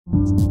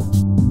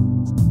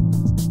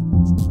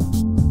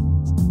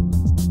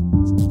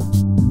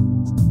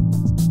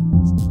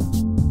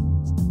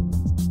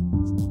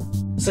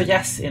So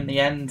yes, in the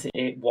end,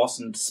 it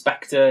wasn't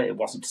Spectre, it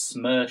wasn't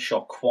Smersh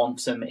or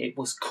Quantum, it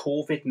was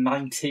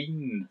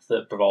COVID-19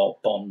 that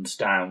brought Bond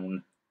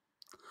down.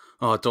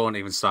 Oh, don't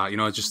even start. You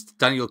know, just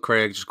Daniel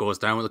Craig just goes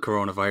down with the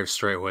coronavirus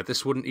straight away.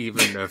 This wouldn't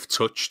even have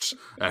touched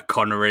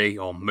Connery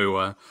or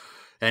Moore,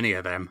 any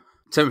of them.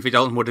 Timothy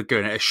Dalton would have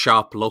given it a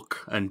sharp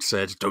look and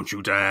said, "Don't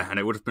you dare," and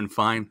it would have been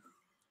fine.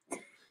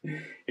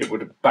 It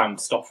would have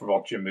bounced off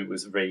Roger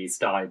Moore's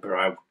raised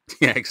eyebrow.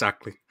 Yeah,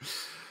 exactly.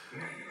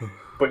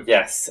 But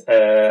yes,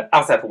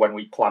 as ever, when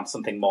we plan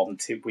something more than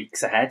 2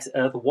 weeks ahead,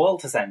 the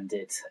world has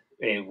ended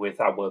with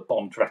our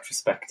Bond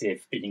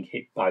retrospective being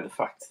hit by the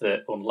fact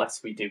that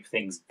unless we do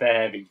things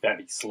very,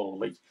 very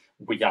slowly,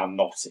 we are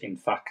not, in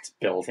fact,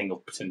 building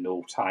up to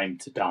No Time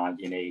to Die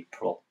in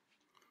April.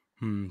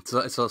 So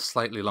it's a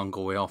slightly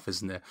longer way off,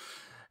 isn't it?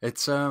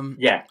 It's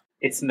Yeah,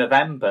 it's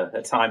November,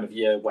 a time of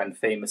year when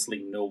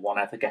famously no one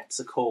ever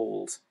gets a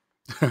cold.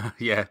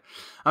 Yeah,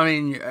 I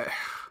mean,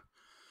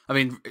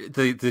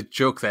 the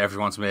joke that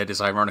everyone's made is,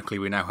 ironically,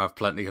 we now have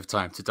plenty of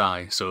time to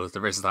die, so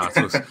there is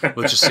that.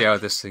 We'll just see how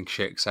this thing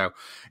shakes out.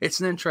 It's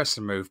an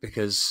interesting move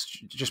because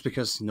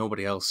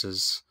nobody else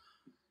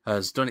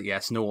has done it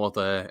yet. No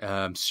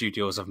other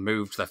studios have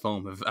moved their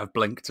film, have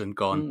blinked and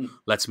gone,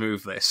 let's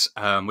move this,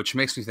 which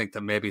makes me think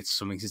that maybe it's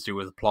something to do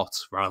with the plot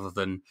rather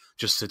than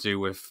just to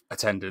do with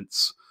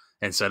attendance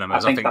in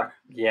cinemas. I think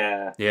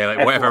yeah,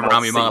 like whatever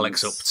Rami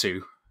Malek's up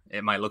to,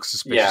 it might look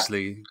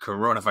suspiciously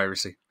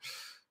coronavirusy.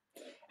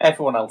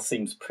 Everyone else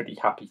seems pretty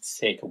happy to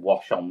take a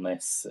wash on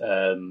this,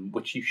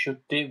 which you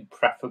should do,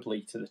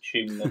 preferably to the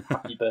tune of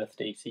Happy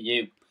Birthday to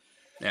You.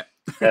 Yeah.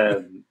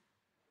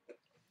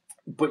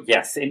 But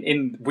yes,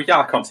 we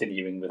are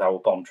continuing with our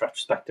Bond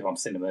retrospective on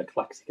Cinema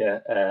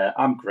Eclectica.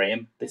 I'm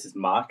Graham, this is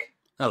Mark.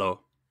 Hello.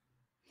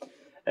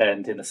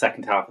 And in the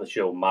second half of the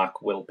show,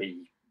 Mark will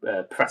be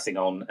pressing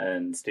on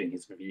and doing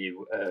his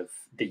review of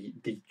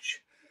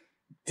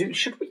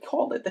should we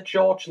call it the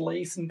George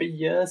Lazenby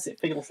years? It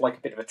feels like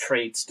a bit of a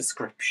trades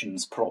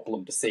descriptions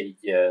problem to say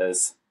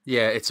years.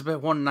 Yeah, it's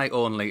about one night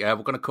only. We're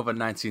going to cover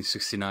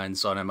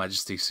 1969's on Her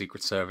Majesty's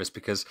Secret Service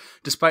because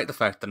despite the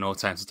fact that No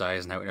Time to Die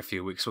is out in a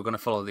few weeks, we're going to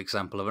follow the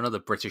example of another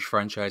British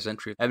franchise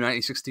entry in the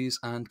 1960s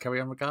and carry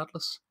on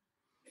regardless.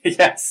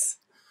 Yes.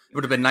 It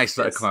would have been nice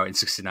that it come out in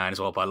 69 as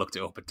well, but I looked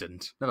it up, it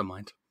didn't. Never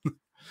mind.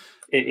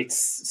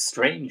 It's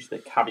strange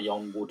that Carry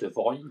On would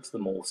avoid the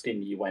most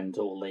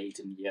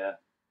innuendo-laden year.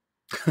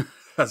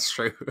 That's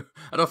true.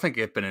 I don't think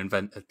it had been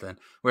invented then.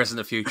 Whereas in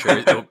the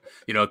future,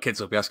 kids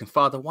will be asking,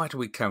 "Father, why do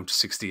we count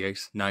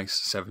 68? Nice,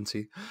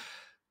 70?"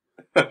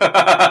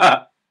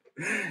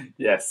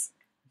 Yes.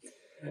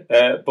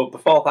 But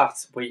before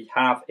that, we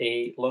have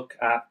a look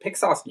at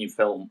Pixar's new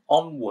film,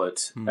 Onward,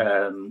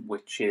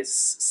 which is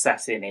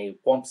set in a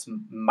once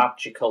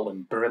magical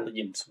and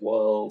brilliant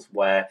world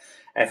where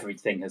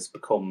everything has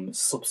become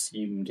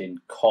subsumed in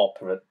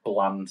corporate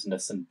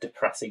blandness and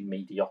depressing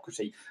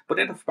mediocrity. But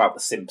enough about the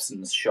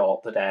Simpsons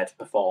short that aired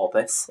before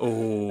this.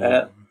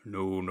 Oh,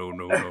 no.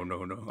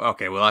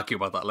 Okay, we'll argue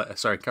about that later.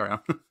 Sorry, carry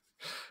on.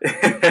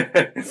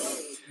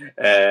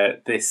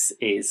 This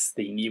is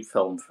the new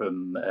film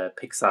from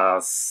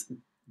Pixar's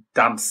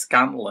Dan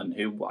Scanlon,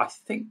 who I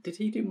think, did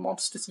he do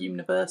Monsters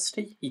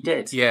University? He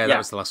did. Yeah, that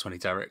was the last one he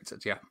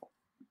directed, yeah.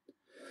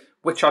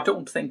 Which I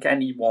don't think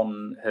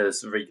anyone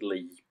has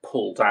really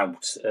pulled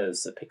out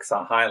as a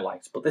Pixar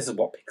highlight, but this is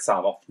what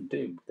Pixar often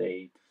do.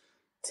 They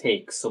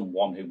take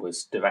someone who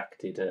has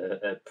directed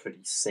a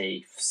pretty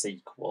safe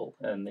sequel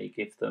and they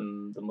give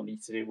them the money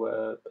to do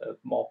a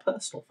more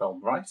personal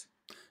film, right?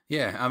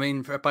 Yeah, I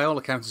mean, by all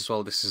accounts as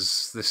well, this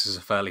is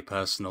a fairly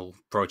personal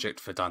project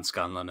for Dan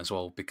Scanlon as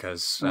well,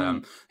 because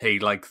he,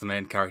 like the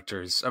main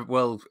characters...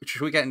 well,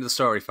 should we get into the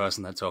story first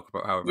and then talk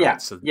about how it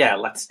relates to... Yeah,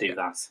 let's do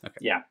that. Okay.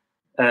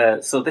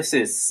 Yeah. So this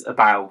is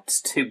about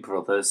two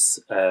brothers,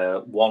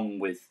 one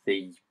with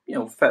the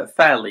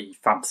fairly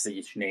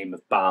fantasy-ish name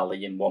of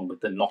Barley and one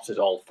with the not at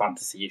all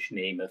fantasy-ish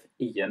name of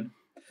Ian.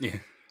 Yeah.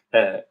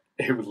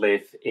 Who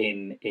live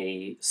in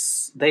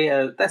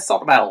they're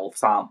sort of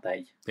elves, aren't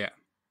they? Yeah.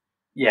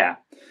 Yeah.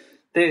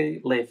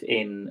 They live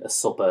in a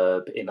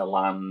suburb in a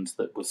land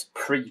that was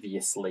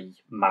previously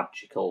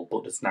magical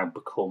but has now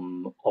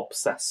become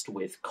obsessed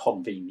with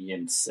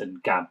convenience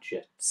and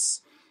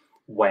gadgets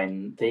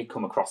when they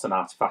come across an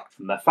artefact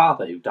from their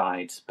father who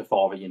died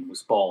before Ian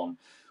was born,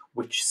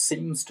 which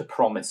seems to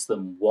promise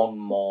them one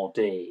more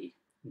day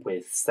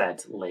with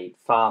said late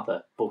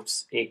father,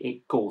 but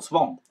it goes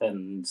wrong.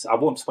 And I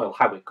won't spoil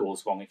how it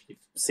goes wrong. If you've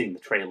seen the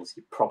trailers,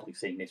 you've probably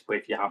seen it, but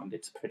if you haven't,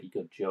 it's a pretty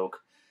good joke.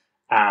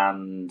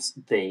 And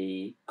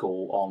they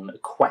go on a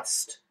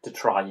quest to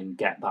try and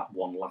get that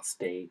one last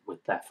day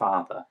with their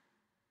father.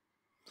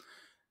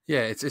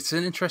 Yeah, it's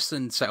an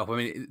interesting setup. I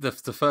mean, the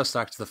first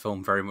act of the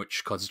film very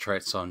much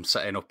concentrates on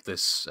setting up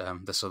this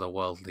this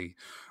otherworldly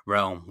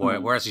realm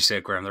Mm. where, as you say,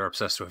 Graham, they're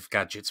obsessed with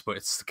gadgets. But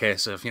it's the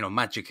case of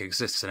magic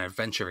exists and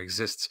adventure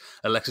exists.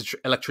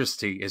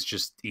 Electricity is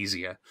just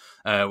easier,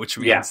 which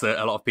Yeah. means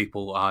that a lot of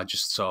people are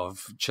just sort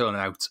of chilling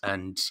out,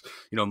 and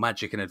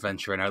magic and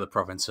adventure are now the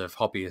province of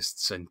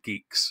hobbyists and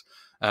geeks.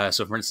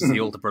 So, for instance, the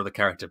older brother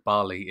character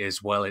Barley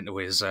is well into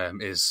his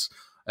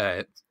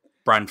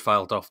brand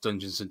filed off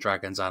Dungeons and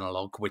Dragons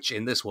analog, which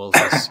in this world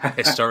is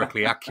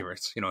historically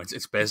accurate.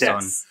 It's based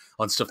Yes.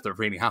 on stuff that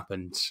really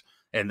happened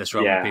in this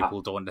realm that Yeah.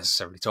 people don't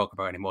necessarily talk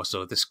about anymore.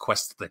 So this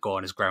quest that they go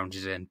on is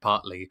grounded in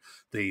partly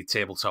the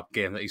tabletop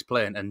game that he's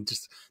playing, and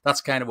just,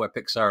 that's kind of where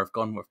Pixar have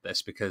gone with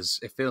this, because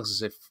it feels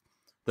as if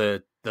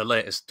the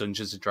latest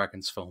Dungeons and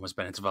Dragons film has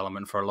been in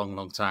development for a long,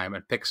 long time,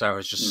 and Pixar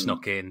has just Mm.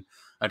 snuck in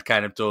and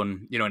kind of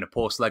done, in a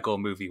post-Lego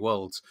movie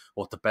world,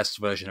 what the best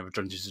version of a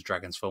Dungeons and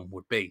Dragons film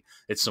would be.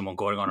 It's someone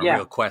going on a Yeah.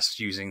 real quest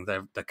using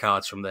the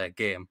cards from their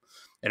game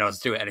in order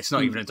to do it, and it's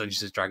not even Mm. a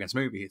Dungeons and Dragons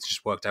movie. It's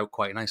just worked out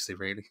quite nicely,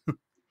 really.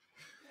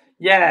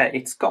 Yeah,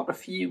 it's got a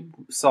few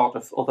sort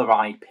of other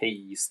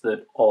IPs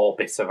that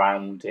orbit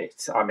around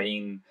it. I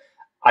mean,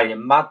 I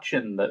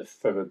imagine that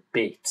for a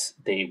bit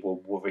they were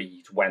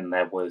worried when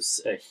there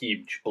was a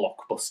huge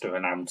blockbuster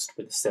announced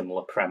with a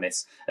similar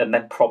premise, and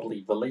then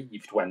probably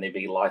relieved when they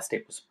realised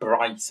it was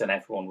bright and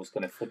everyone was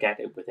going to forget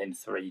it within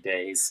 3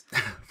 days.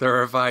 There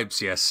are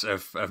vibes, yes,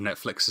 of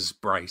Netflix's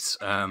Bright.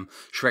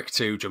 Shrek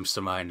 2 jumps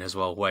to mind as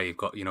well, where you've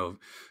got,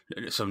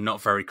 some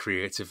not very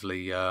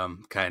creatively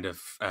kind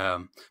of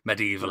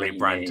medievally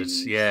branded,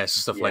 Renamed. yeah,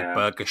 stuff like Yeah.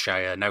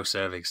 Burgershire now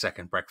serving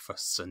second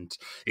breakfasts and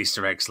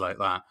Easter eggs like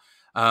that.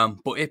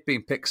 But it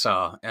being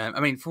Pixar, I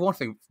mean, for one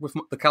thing, with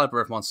the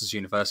caliber of Monsters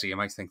University, you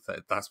might think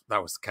that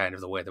that was kind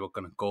of the way they were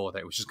going to go. That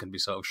it was just going to be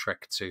sort of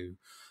Shrek 2,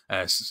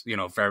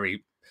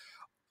 very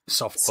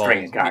String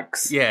softball,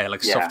 gags. yeah,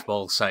 like Yeah.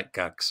 softball sight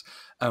gags.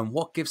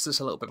 What gives this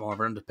a little bit more of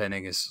an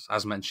underpinning is,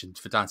 as mentioned,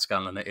 for Dan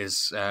Scanlon, it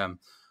is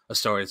a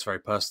story that's very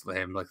personal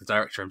to him. Like the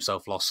director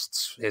himself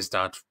lost his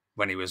dad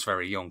when he was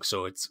very young,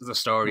 so it's the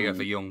story of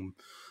Mm.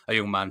 a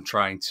young man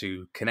trying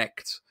to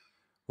connect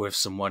with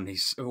someone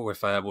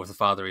with a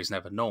father he's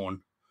never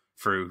known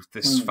through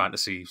this Mm.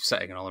 fantasy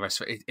setting and all the rest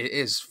of it. It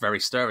is very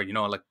stirring,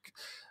 like.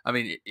 I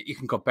mean, you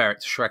can compare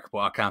it to Shrek, but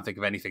I can't think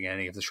of anything in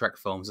any of the Shrek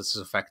films that's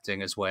as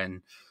affecting as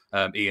when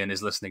Ian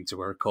is listening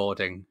to a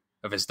recording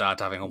of his dad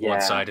having a Yeah.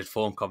 one-sided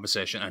phone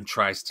conversation and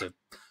tries to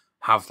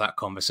have that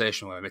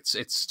conversation with him.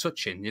 It's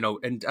touching,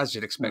 and as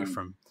you'd expect Mm.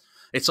 from.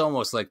 It's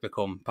almost like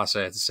become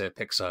passe to say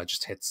Pixar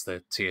just hits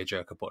the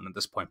tearjerker button at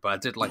this point, but I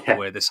did like the Yeah.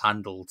 way this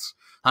handled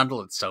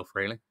itself,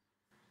 really.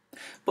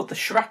 But the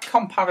Shrek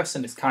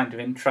comparison is kind of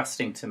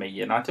interesting to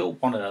me, and I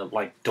don't want to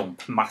like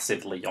dump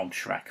massively on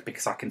Shrek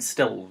because I can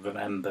still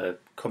remember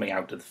coming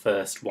out of the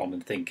first one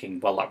and thinking,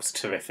 well, that was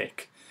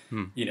terrific,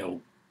 Hmm.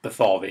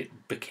 before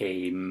it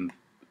became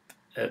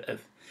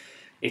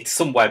it's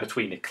somewhere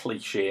between a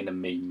cliche and a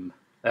meme.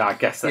 And I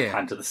guess they're Yeah.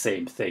 kind of the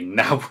same thing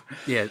now.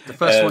 Yeah, the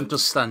first one Um,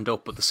 does stand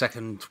up, but from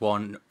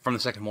the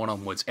second one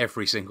onwards,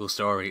 every single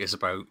story is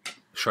about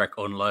Shrek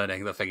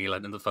unlearning the thing he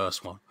learned in the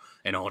first one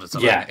in order to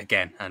learn yeah. it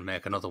again and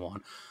make another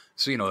one.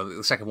 So,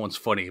 the second one's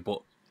funny,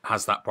 but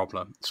has that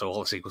problem. So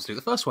all the sequels do.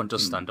 The first one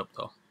does stand up,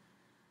 though.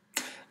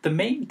 The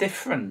main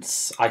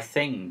difference, I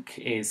think,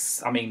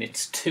 is I mean,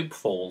 it's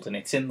twofold, and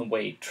it's in the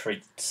way it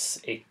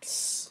treats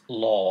its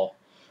lore,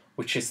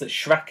 which is that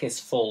Shrek is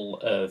full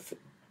of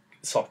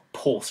sort of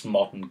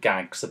postmodern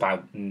gags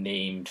about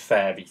named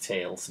fairy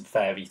tales and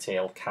fairy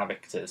tale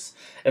characters.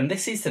 And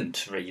this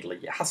isn't really.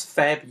 It has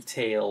fairy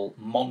tale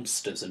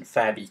monsters and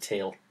fairy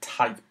tale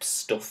type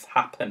stuff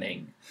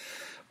happening.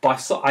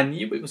 But I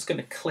knew it was going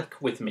to click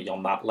with me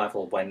on that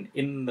level when,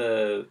 in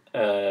the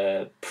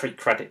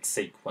pre-credit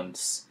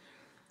sequence,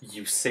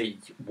 you see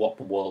what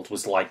the world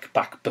was like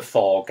back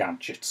before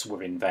gadgets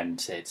were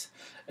invented.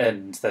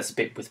 And there's a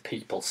bit with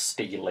people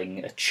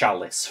stealing a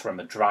chalice from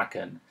a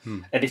dragon.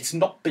 Hmm. And it's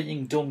not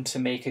being done to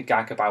make a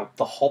gag about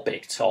The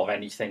Hobbit or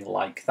anything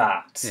like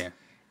that. Yeah.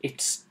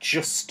 It's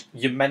just,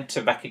 you're meant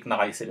to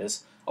recognise it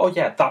as, oh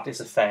yeah, that is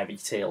a fairy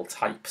tale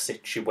type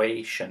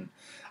situation.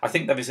 I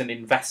think there is an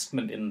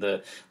investment in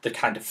the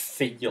kind of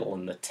feel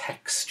and the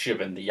texture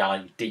and the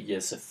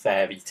ideas of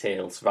fairy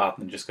tales rather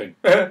than just going,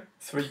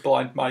 three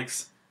blind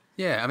mice.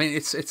 Yeah, I mean,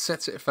 it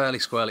sets it fairly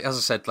squarely. As I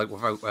said, like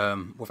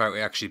without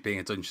it actually being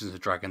a Dungeons and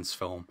Dragons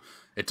film,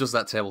 it does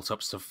that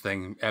tabletop stuff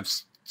thing,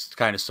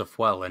 kind of stuff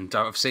well. And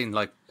I've seen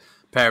like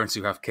parents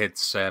who have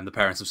kids, the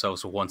parents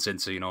themselves were once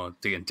into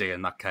D&D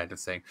and that kind of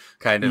thing,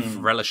 kind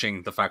of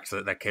relishing the fact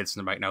that their kids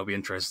might now be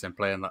interested in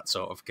playing that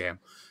sort of game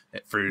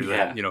through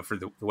through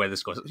the way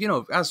this goes.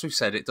 As we've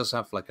said, it does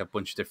have like a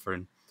bunch of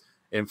different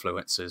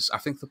influences. I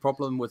think the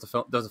problem with the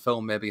film that the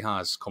film maybe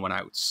has coming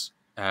out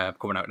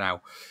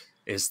now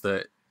is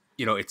that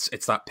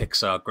it's that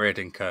Pixar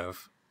grading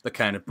curve that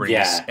kind of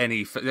brings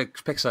any...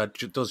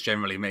 Pixar does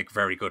generally make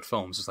very good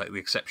films, it's like the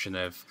exception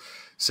of,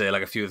 say,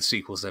 like a few of the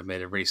sequels they've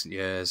made in recent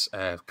years.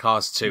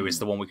 Cars 2 is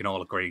the one we can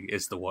all agree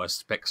is the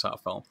worst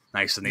Pixar film.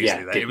 Nice and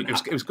easily.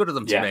 It was good of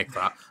them to make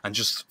that and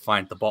just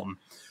find the bottom.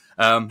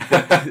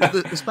 But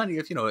there's plenty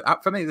of,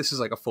 for me, this is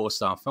like a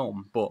 4-star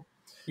film, but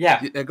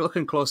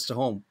looking close to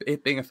home,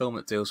 it being a film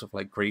that deals with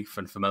like grief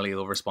and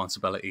familial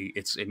responsibility,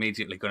 it's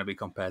immediately going to be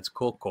compared to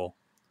Coco,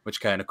 which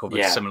kind of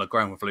covers similar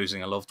ground with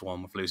losing a loved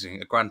one, with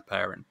losing a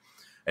grandparent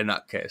in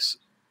that case.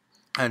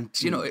 And,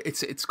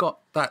 it's got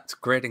that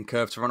grading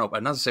curve to run up.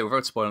 And as I say,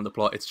 without spoiling the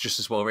plot, it's just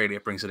as well, really,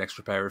 it brings an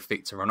extra pair of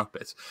feet to run up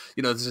it.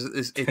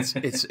 There's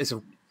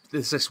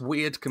this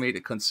weird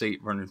comedic conceit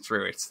running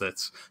through it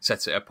that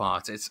sets it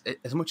apart.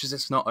 As much as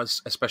it's not an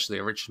especially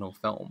original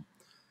film,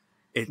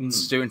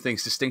 it's doing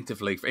things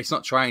distinctively. It's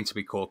not trying to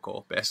be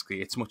Coco,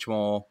 basically. It's much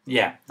more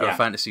a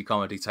fantasy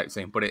comedy type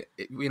thing. But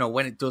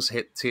when it does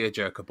hit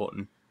tearjerker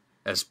button,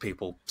 as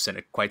people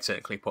quite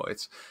cynically put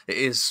it, it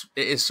is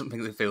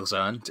something that feels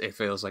earned. It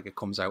feels like it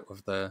comes out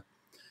of the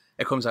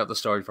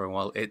story very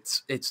well.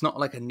 It's not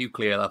like a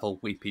nuclear level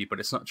weepy, but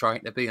it's not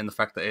trying to be. And the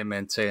fact that it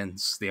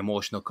maintains the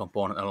emotional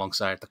component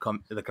alongside the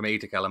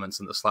comedic elements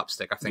and the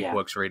slapstick, I think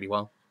works really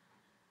well.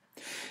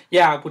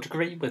 Yeah, I would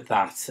agree with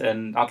that,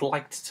 and I'd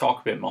like to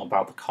talk a bit more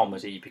about the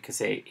comedy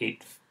because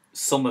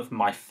some of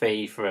my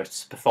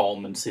favourite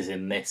performances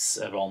in this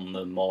are on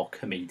the more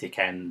comedic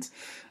end.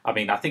 I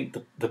mean, I think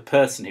the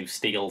person who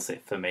steals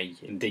it for me,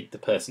 indeed the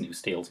person who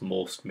steals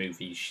most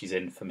movies she's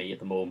in for me at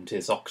the moment,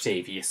 is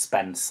Octavia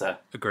Spencer.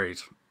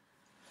 Agreed.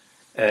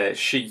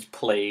 She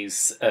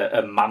plays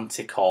a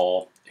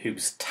manticore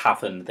whose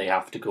tavern they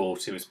have to go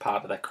to as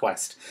part of their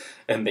quest,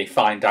 and they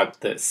find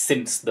out that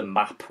since the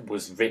map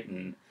was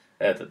written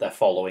that they're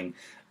following,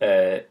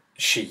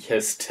 she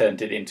has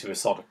turned it into a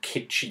sort of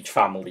kitschy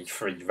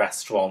family-free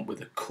restaurant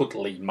with a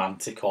cuddly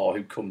manticore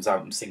who comes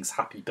out and sings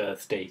happy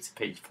birthday to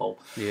people.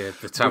 Yeah,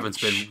 the tavern's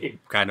been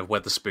kind of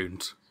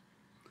weatherspooned.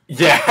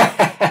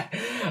 Yeah,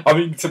 I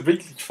mean, it's a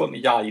really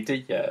funny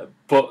idea,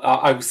 but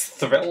I was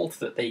thrilled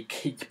that they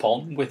keep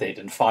on with it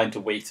and find a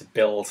way to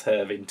build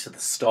her into the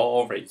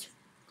story.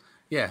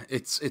 Yeah,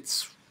 it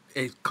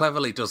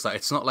cleverly does that.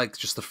 It's not like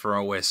just the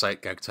throwaway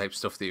sight gag type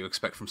stuff that you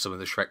expect from some of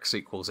the Shrek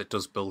sequels. It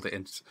does build it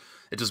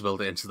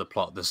into the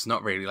plot. There's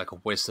not really like a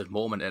wasted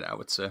moment in it, I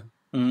would say.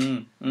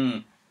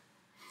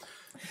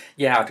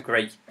 Yeah, I'd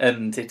agree.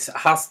 And it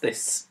has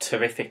this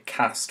terrific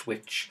cast,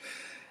 which,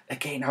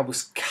 again, I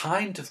was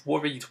kind of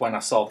worried when I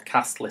saw the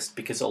cast list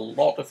because a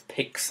lot of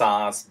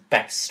Pixar's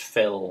best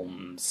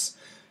films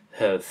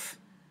have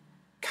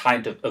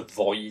kind of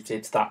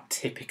avoided that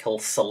typical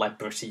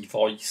celebrity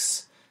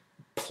voice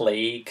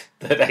plague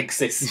that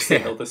exists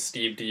in other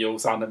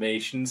studios'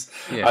 animations.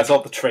 I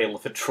saw the trailer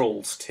for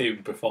Trolls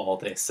 2 before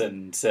this,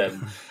 and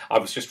I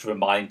was just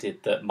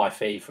reminded that my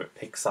favourite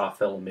Pixar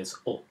film is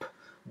Up,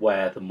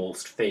 where the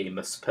most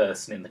famous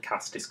person in the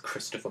cast is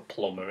Christopher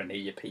Plummer, and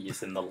he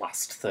appears in the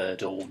last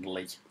third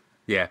only.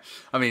 Yeah,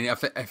 I mean,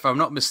 if I'm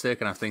not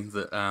mistaken, I think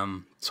that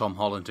Tom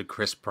Holland and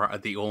Chris Pratt are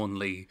the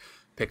only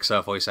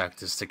Pixar voice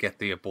actors to get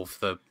the above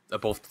the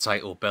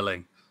title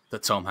billing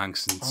that Tom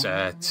Hanks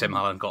and Tim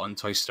Allen got in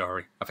Toy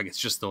Story. I think it's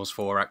just those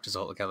 4 actors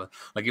altogether.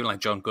 Like even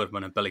like John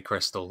Goodman and Billy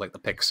Crystal, like the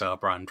Pixar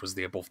brand was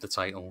the above the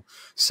title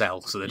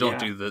sell, so they don't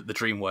do the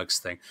DreamWorks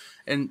thing.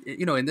 And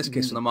in this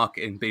case, from the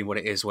marketing being what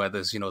it is, where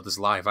there's there's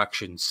live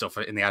action stuff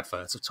in the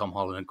adverts of Tom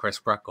Holland and Chris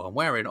Pratt going,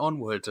 "We're in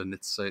Onward," and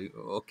it's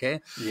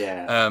okay.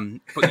 Yeah.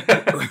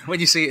 But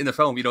when you see it in the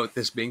film,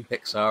 this being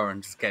Pixar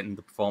and getting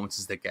the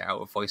performances they get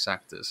out of voice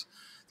actors,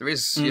 there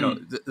is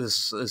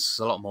there's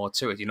a lot more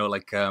to it.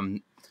 Like.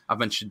 I've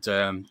mentioned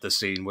the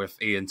scene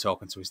with Ian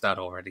talking to his dad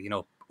already.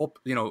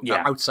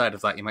 Outside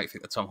of that, you might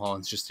think that Tom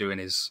Holland's just doing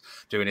his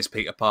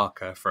Peter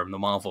Parker from the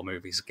Marvel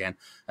movies again,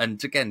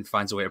 and again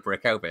finds a way to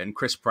break out of it. And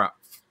Chris Pratt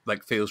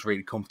feels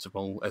really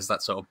comfortable as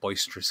that sort of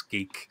boisterous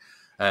geek,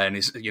 and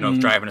is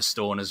driving a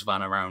Stoner's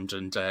van around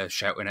and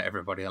shouting at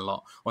everybody a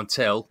lot.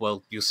 Until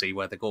you'll see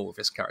where they go with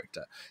his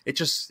character.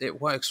 It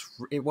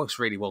works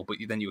really well. But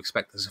then you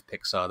expect this of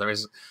Pixar.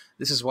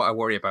 This is what I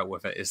worry about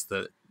with it is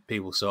that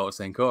people sort of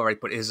think, all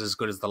right, but it is as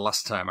good as the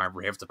last time I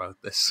raved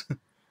about this.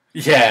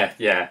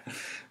 Yeah,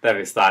 there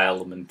is that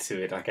element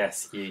to it, I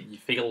guess. You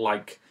feel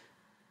like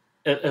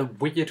a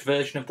weird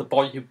version of The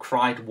Boy Who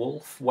Cried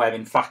Wolf, where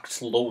in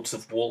fact loads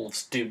of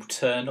wolves do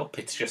turn up.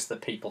 It's just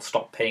that people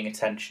stop paying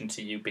attention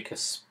to you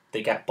because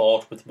they get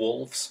bored with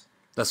wolves.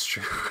 That's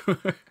true.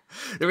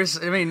 It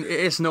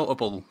is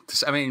notable.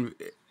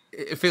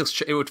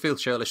 It would feel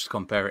churlish to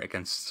compare it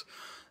against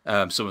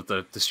some of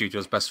the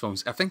studio's best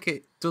films. I think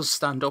it does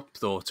stand up,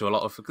 though, to a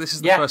lot of... This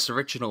is the first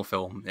original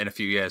film in a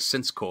few years,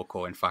 since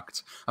Coco, in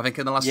fact. I think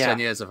in the last 10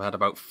 years, I've had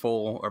about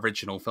 4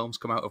 original films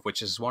come out, of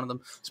which is one of them.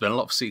 There's been a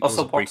lot of sequels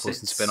and prequels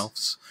and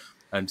spin-offs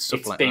and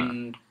stuff like that. It's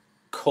been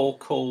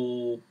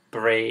Coco,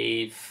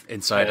 Brave...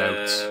 Inside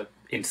Out.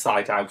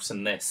 Inside Out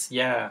and this,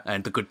 yeah.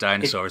 And The Good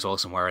Dinosaur is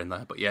also somewhere in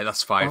there. But yeah,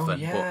 that's 5 then.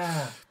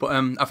 Yeah. But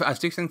I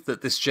do think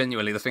that this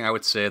genuinely, the thing I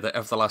would say that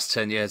of the last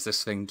 10 years,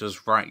 this thing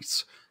does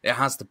right. It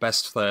has the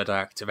best third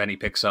act of any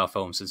Pixar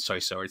film since Toy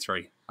Story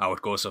 3. I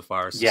would go so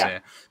far as to say.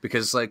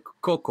 Because, like,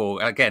 Coco,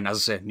 again, as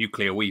I say,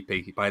 nuclear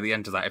weepy. By the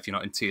end of that, if you're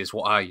not in tears,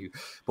 what are you?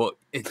 But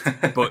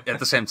but at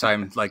the same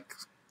time, like,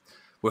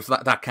 with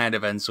that kind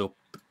of ends up,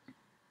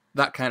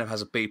 that kind of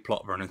has a B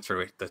plot running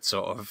through it that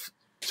sort of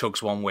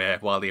tugs one way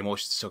while the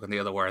emotions tug in the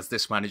other, whereas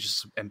this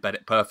manages to embed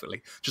it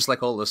perfectly. Just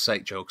like all those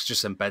sight jokes,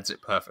 just embeds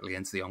it perfectly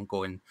into the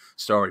ongoing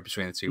story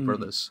between the two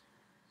brothers.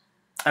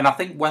 And I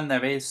think when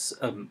there is,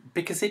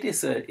 because it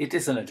is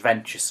an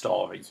adventure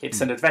story.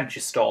 It's an adventure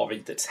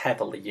story that's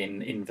heavily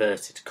in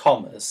inverted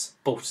commas,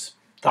 but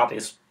that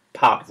is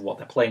part of what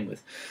they're playing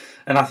with.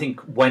 And I think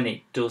when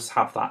it does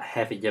have that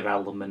heavier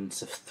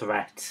element of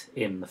threat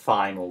in the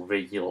final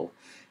reel,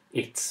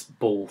 it's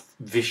both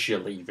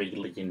visually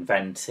really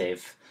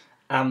inventive,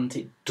 and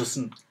it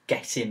doesn't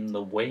get in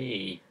the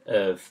way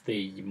of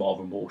the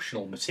more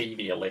emotional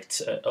material.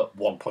 At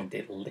one point,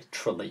 it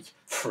literally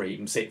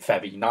frames it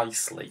very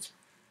nicely.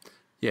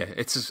 Yeah,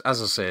 it's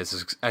as I say, it's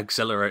as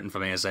exhilarating for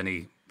me as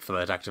any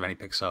third act of any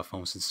Pixar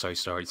film since Toy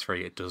Story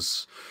 3. It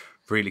does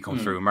really come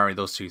through and marry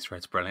those two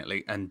threads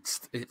brilliantly. And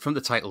from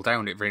the title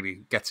down, it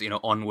really gets,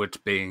 Onward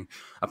being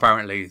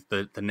apparently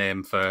the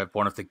name for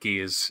one of the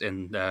gears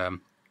in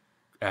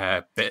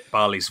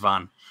Barley's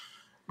van.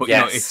 But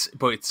yes.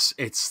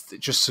 It's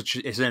just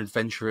it's an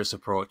adventurous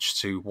approach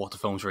to what the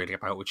film's really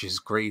about, which is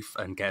grief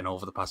and getting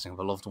over the passing of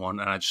a loved one.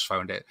 And I just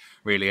found it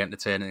really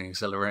entertaining and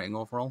exhilarating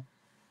overall.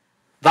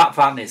 That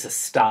van is a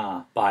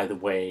star, by the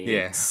way.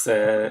 Yes.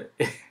 There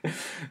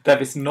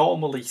is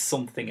normally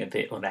something a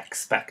bit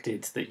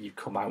unexpected that you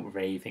come out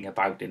raving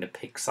about in a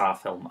Pixar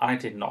film. I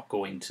did not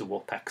go into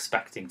Up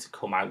expecting to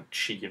come out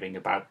cheering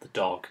about the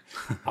dog.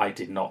 I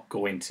did not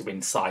go into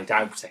Inside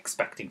Out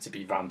expecting to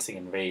be ranting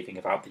and raving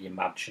about the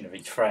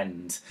imaginary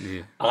friend.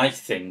 Yeah. I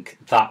think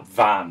that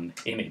van,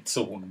 in its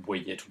own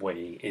weird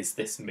way, is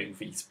this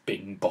movie's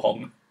Bing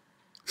Bong.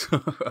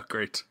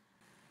 Great.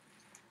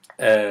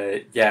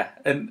 Yeah,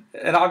 and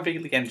I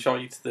really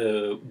enjoyed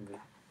the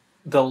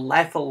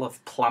level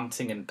of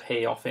planting and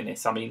payoff in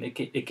it. I mean,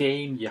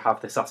 again, you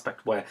have this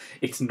aspect where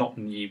it's not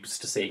news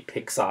to say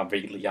Pixar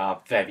really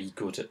are very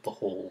good at the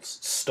whole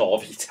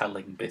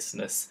storytelling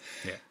business.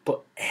 Yeah.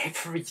 But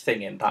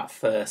everything in that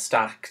first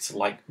act,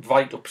 like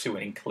right up to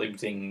and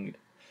including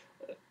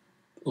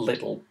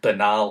little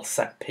banal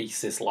set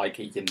pieces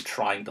like Ian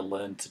trying to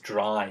learn to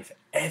drive,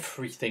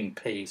 everything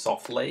pays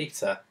off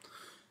later.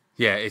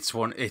 Yeah, it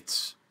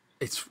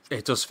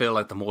does feel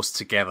like the most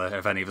together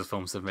of any of the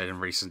films they've made in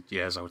recent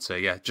years, I would say.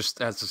 Yeah,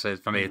 just as I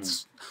said, for me,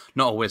 it's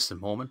not a wasted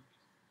moment.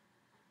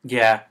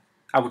 Yeah,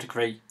 I would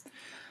agree.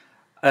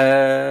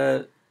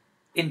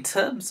 In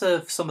terms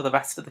of some of the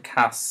rest of the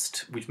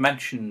cast, we've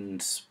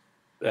mentioned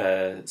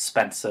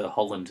Spencer,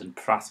 Holland, and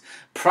Pratt.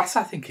 Pratt,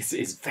 I think,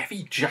 is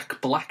very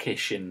Jack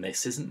Blackish in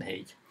this, isn't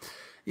he?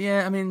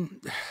 Yeah, I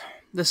mean,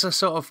 there's a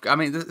sort of... I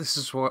mean, this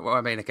is what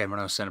I mean, again, when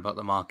I was saying about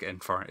the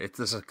marketing for it.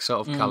 There's a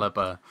sort of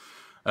calibre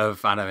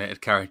of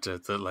animated character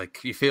that,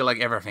 like, you feel like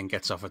everything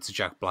gets offered to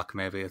Jack Black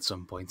maybe at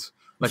some point.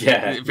 Like,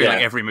 I feel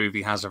like every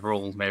movie has a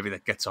role maybe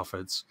that gets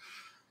offered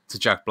to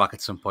Jack Black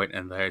at some point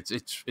in there.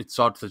 It's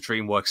odd that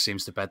DreamWorks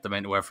seems to bed them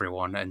into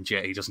everyone, and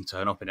yet he doesn't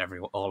turn up in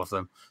all of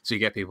them. So you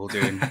get people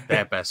doing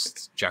their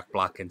best Jack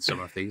Black in some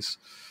of these,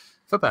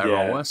 for better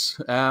or worse.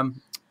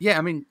 Yeah,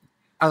 I mean,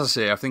 as I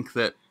say, I think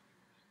that,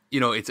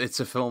 it's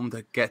a film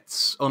that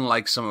gets,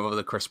 unlike some of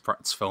other Chris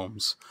Pratt's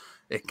films,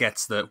 it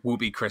gets that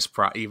Whoopi Chris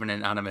Pratt, even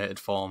in animated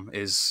form,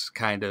 is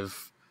kind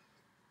of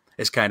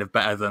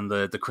better than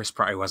the Chris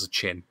Pratt who has a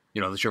chin.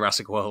 The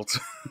Jurassic World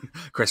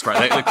Chris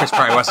Pratt, the Chris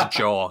Pratt who has a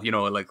jaw.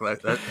 Like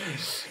that.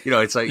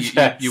 It's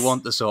like you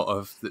want the sort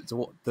of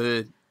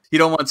the you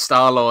don't want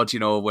Star-Lord,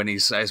 when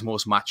he's at his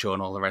most macho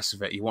and all the rest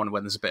of it. You want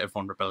when there's a bit of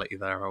vulnerability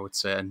there, I would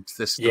say, and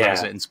this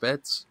has it in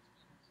spades.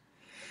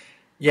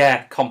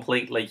 Yeah,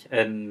 completely.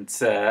 And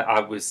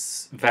I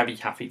was very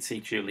happy to see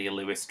Julia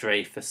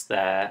Louis-Dreyfus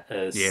there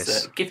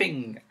as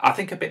giving, I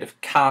think, a bit of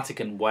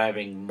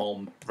cardigan-wearing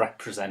mom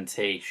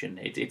representation.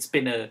 It's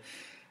been a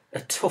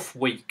tough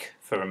week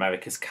for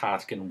America's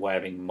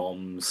cardigan-wearing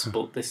moms,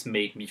 but this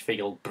made me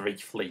feel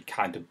briefly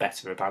kind of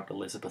better about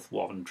Elizabeth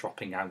Warren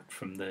dropping out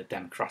from the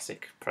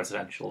Democratic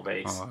presidential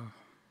race. Oh, wow.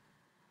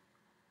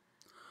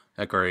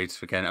 Agreed.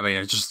 Again, I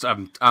mean,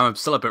 I'm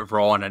still a bit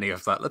raw on any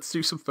of that. Let's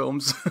do some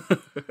films.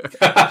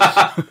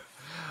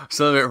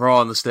 Still a bit raw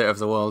on the state of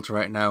the world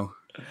right now.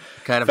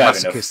 Kind of Fair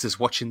masochist enough. is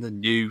watching the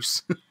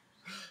news.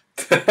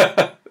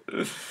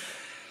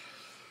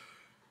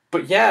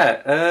 But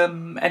yeah,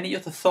 any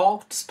other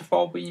thoughts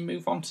before we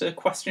move on to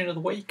question of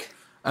the week?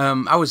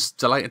 I was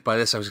delighted by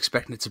this. I was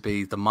expecting it to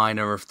be the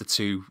minor of the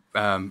two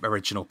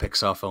original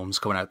Pixar films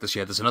coming out this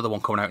year. There's another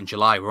one coming out in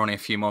July. We're only a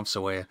few months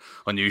away,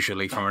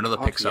 unusually, from another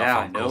Pixar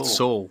film called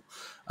Soul.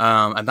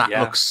 And that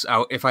looks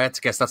out. If I had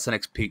to guess, that's the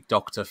next Pete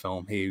Docter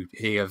film. He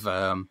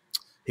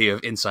here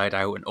Inside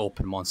Out and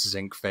Open Monsters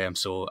Inc. fame.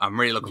 So I'm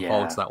really looking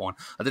forward to that one.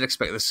 I did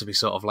expect this to be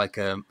sort of like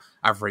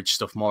average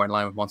stuff, more in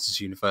line with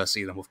Monsters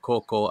University than with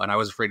Coco, and I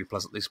was really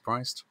pleasantly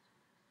surprised.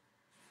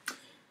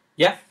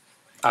 Yeah,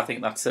 I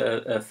think that's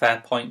a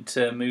fair point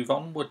to move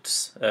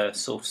onwards,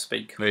 so to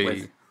speak.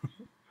 Hey.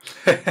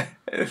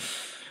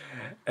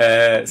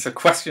 So,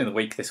 question of the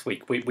week this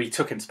week. We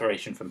took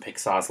inspiration from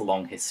Pixar's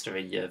long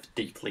history of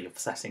deeply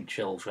upsetting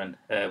children,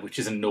 which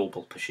is a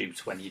noble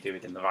pursuit when you do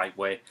it in the right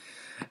way.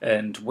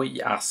 And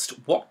we asked,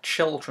 what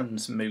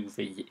children's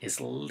movie is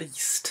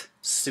least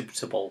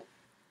suitable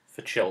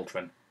for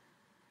children?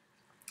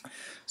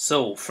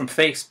 So from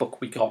Facebook,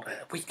 we got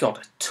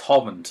a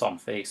torrent on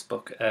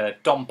Facebook.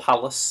 Dom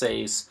Palace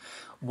says,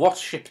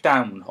 Watership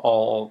Down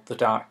or The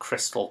Dark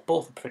Crystal,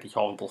 both are pretty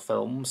horrible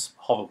films.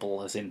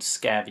 Horrible as in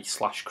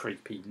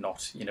scary/creepy,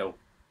 not,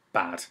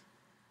 bad.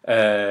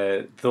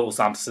 Those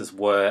answers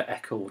were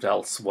echoed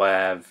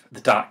elsewhere.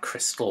 The Dark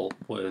Crystal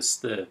was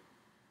the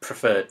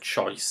preferred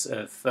choice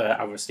of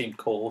our esteemed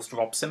co-host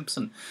Rob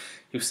Simpson,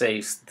 who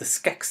says, the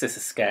Skeksis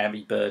are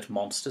scary bird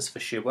monsters for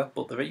sure,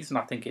 but the reason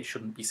I think it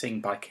shouldn't be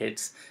seen by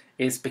kids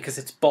is because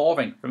it's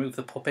boring. Remove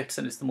the puppets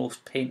and it's the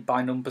most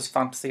paint-by-numbers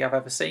fantasy I've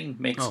ever seen.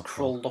 Makes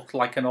Krull look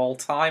like an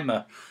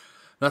all-timer.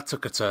 That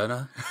took a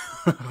turner,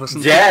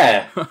 wasn't it?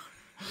 Yeah!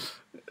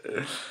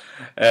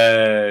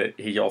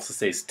 He also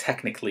says,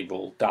 technically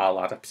Roald Dahl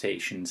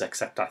adaptations,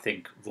 except I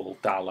think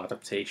Roald Dahl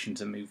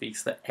adaptations are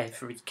movies that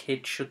every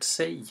kid should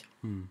see.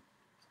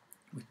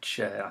 Which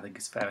I think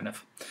is fair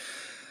enough.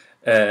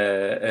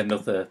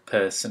 Another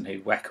person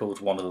who echoed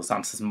one of those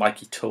answers,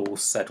 Mikey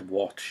Toes, said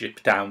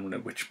Watership Down,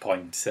 at which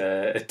point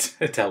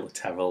Adela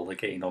Terrell,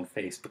 again on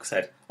Facebook,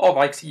 said, all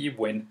right, you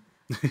win.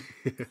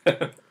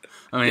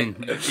 I mean,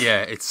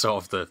 yeah, it's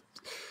sort of the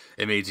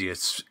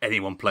immediate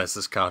anyone plays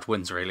this card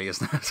wins, really,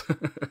 isn't it?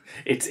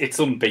 It's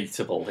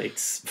unbeatable.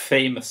 It's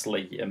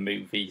famously a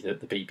movie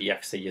that the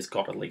BBFC has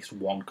got at least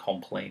one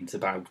complaint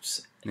about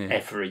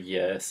every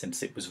year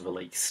since it was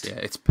released. Yeah,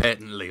 it's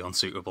patently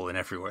unsuitable in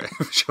every way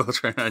for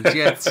children, and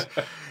yet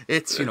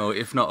it's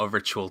if not a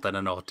ritual, then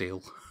an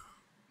ordeal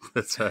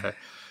that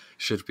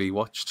should be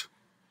watched.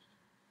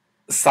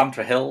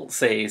 Sandra Hill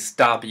says,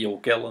 Darby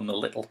O'Gill and the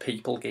Little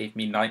People gave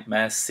me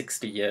nightmares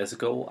 60 years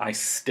ago. I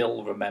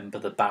still remember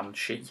the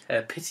Banshee.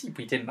 Pity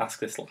we didn't ask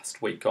this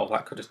last week, or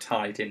that could have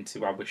tied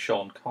into our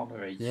Sean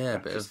Connery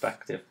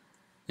perspective.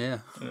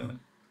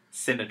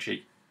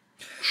 Synergy.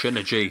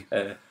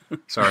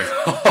 Sorry, you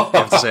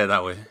have to say it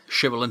that way.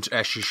 Shivalent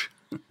Eshish.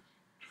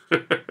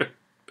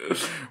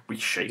 We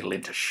shale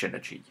into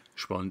synergy.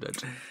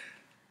 Splendid.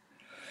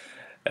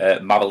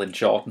 Marilyn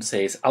Jordan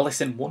says, Alice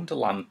in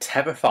Wonderland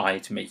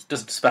terrified me.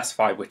 Doesn't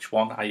specify which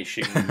one. I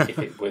assume if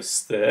it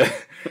was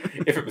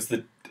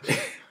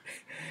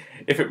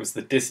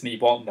the Disney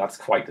one, that's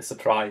quite a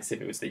surprise.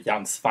 If it was the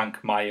Jan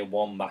Svankmajer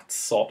one, that's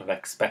sort of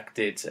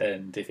expected.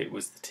 And if it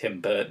was the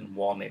Tim Burton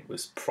one, it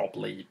was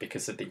probably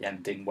because of the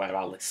ending where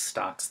Alice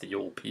starts the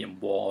Opium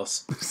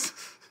Wars.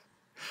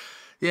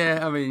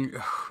 Yeah, I mean,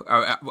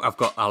 I've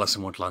got Alice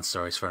in Wonderland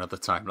stories for another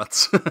time.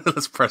 Let's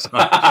press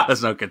on.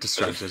 Let's not get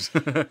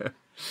distracted.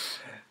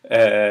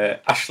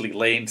 Ashley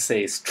Lane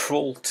says,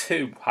 Troll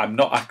 2. I'm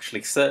not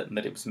actually certain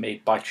that it was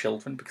made by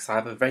children because I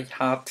have a very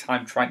hard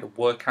time trying to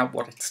work out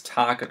what its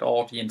target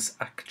audience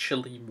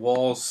actually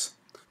was.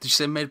 Did you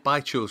say made by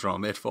children or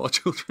made for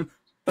children?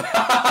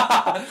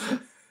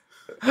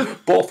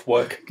 Both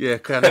work. Yeah,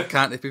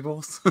 can't it be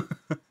both?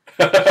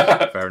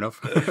 Fair enough.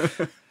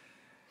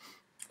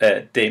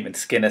 Damon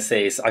Skinner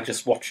says, I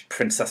just watched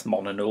Princess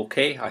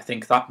Mononoke. I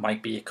think that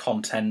might be a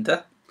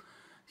contender.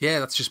 Yeah,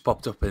 that's just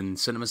popped up in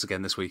cinemas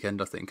again this weekend,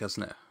 I think,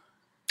 hasn't it?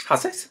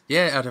 Has it?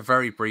 Yeah, it had a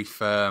very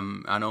brief,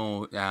 I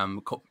know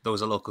there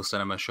was a local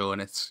cinema showing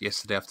it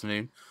yesterday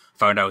afternoon.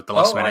 Found out the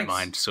last minute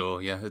mind, so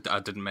yeah, I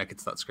didn't make it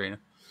to that screening.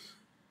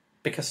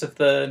 Because of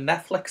the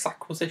Netflix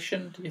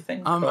acquisition, do you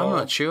think? I'm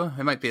not sure.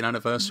 It might be an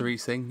anniversary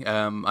thing.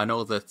 I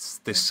know that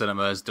this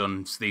cinema has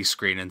done these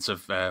screenings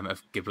of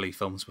Ghibli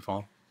films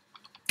before.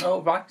 Oh,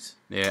 right.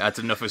 Yeah, I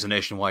didn't know if it was a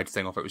nationwide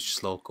thing or if it was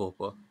just local,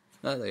 but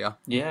there you are.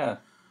 Yeah.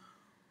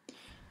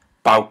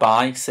 Bao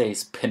Bai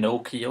says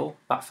Pinocchio.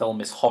 That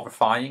film is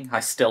horrifying. I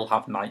still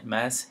have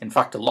nightmares. In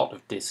fact, a lot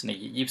of Disney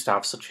used to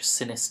have such a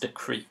sinister,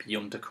 creepy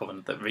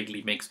undercurrent that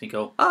really makes me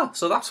go,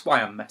 so that's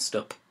why I'm messed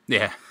up.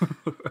 Yeah.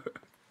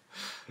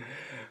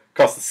 Of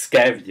course, the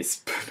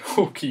scariest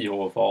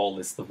Pinocchio of all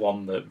is the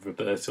one that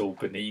Roberto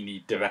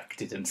Benigni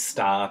directed and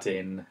starred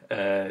in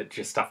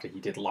just after he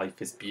did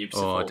Life is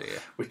Beautiful,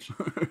 which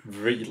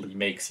really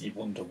makes you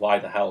wonder why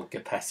the hell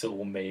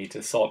Geppetto made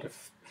a sort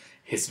of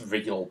his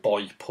real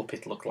boy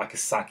puppet look like a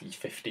saggy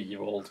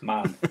 50-year-old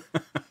man.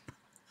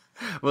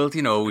 Well,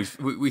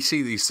 we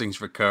see these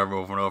things recur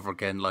over and over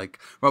again. Like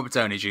Robert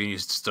Downey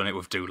Jr.'s just done it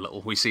with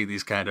Doolittle. We see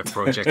these kind of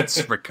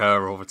projects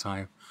recur over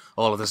time.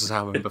 All of this has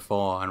happened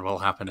before and will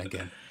happen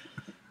again.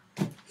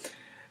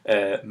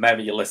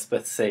 Mary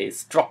Elizabeth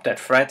says, Drop Dead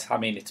Fred. I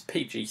mean, it's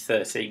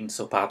PG-13,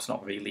 so perhaps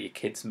not really a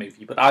kid's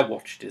movie, but I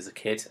watched it as a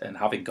kid, and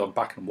having gone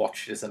back and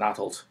watched it as an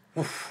adult,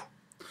 oof.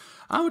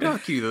 I would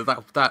argue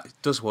that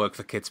does work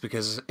for kids,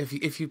 because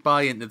if you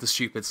buy into the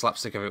stupid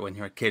slapstick of it when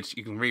you're a kid,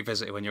 you can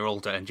revisit it when you're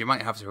older, and you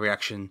might have the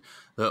reaction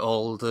that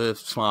all the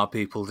smart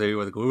people do,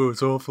 where they go, "Oh,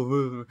 it's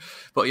awful,"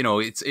 but you know,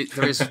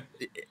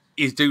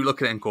 you do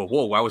look at it and go,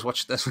 "Whoa, I was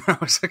watching this when I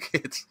was a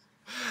kid."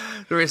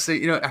 There is,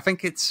 I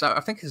think it's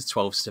a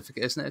 12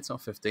 certificate, isn't it? It's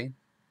not 15.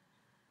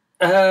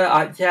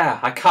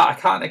 I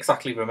can't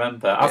exactly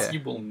remember. As Yeah.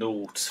 you will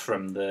note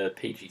from the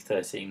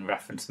PG-13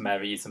 reference,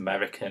 Mary is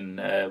American,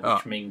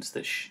 which means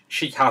that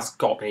she has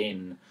got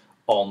in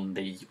on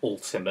the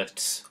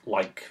ultimate,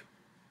 like,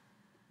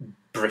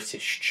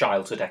 British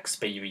childhood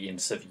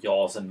experience of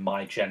yours and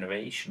my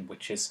generation,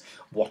 which is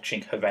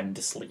watching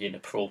horrendously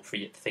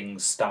inappropriate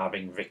things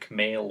starring Rick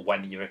Mail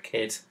when you're a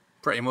kid.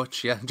 Pretty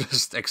much, yeah.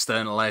 Just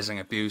externalising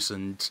abuse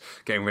and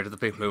getting rid of the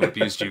people who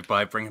abused you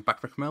by bringing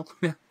back Rick Mill.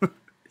 Yeah.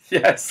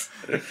 Yes.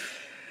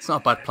 It's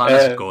not a bad plan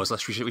as it goes.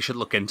 We should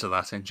look into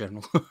that in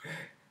general.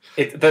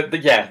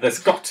 There's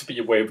got to be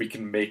a way we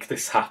can make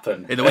this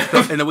happen. In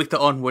the week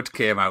that Onward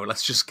came out,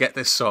 let's just get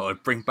this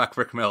sorted. Bring back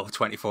Rick Mill for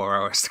 24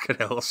 hours to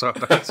get it all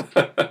sorted out.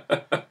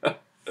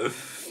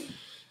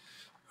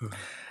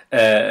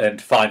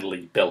 And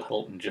finally, Bill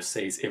Hilton just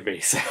says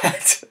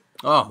Eraserhead.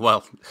 Oh,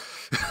 well.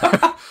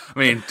 I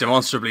mean,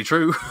 demonstrably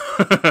true.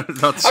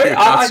 Not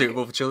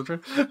suitable for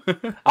children.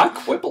 I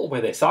quibble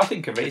with this. I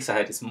think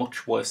Eraserhead is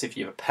much worse if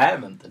you're a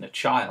parent than a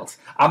child.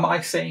 Am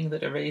I saying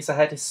that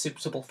Eraserhead is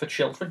suitable for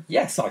children?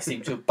 Yes, I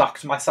seem to have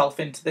backed myself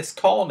into this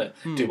corner.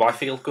 Do I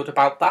feel good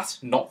about that?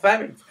 Not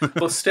very,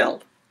 but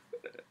still.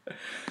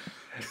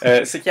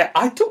 So yeah,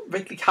 I don't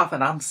really have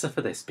an answer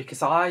for this,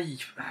 because I'm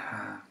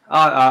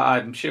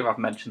sure I've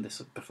mentioned this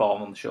before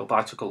on the show, but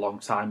I took a long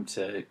time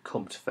to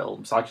come to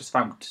films. I just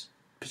found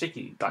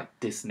particularly like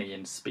Disney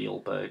and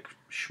Spielberg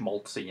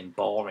schmaltzy and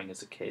boring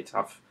as a kid.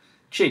 I've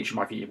changed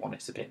my view on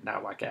it a bit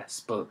now, I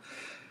guess, but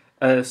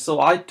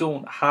so I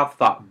don't have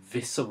that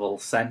visceral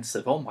sense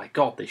of, oh my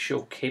god, they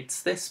show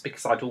kids this,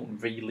 because I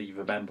don't really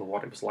remember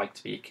what it was like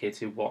to be a kid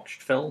who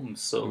watched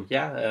films. So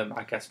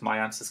I guess my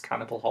answer is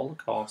Cannibal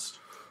Holocaust.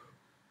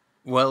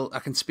 Well, I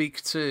can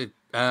speak to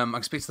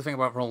the thing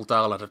about Roald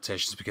Dahl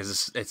adaptations,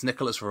 because it's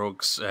Nicholas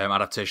Roeg's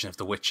adaptation of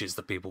The Witches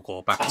that people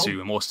go back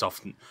to most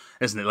often,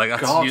 isn't it? Like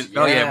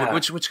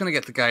that's which going to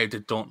get the guy who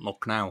did Don't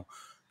Look Now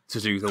to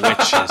do The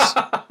Witches.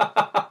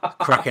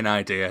 Cracking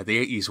idea.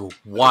 The 80s were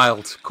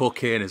wild.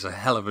 Cocaine is a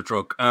hell of a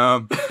drug.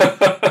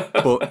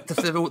 But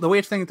the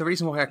weird thing, the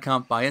reason why I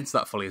can't buy into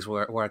that fully is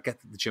where I get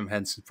the Jim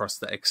Henson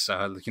prosthetics,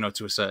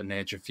 to a certain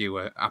age of view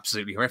are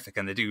absolutely horrific,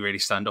 and they do really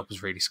stand up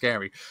as really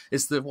scary,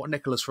 is that what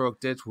Nicholas Roeg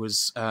did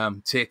was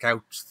take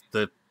out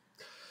the,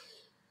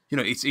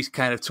 he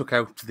kind of took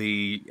out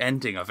the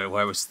ending of it,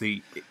 whereas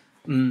the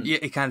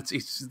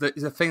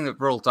the thing that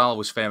Roald Dahl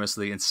was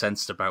famously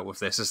incensed about with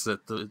this is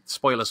that the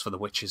spoilers for The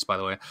Witches, by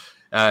the way.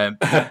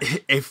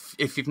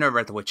 If you've never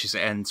read The Witches,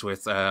 it ends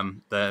with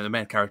the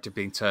main character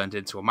being turned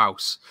into a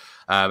mouse,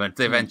 and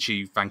they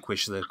eventually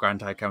vanquish the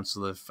Grand High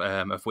Council of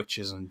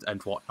witches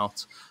and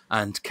whatnot,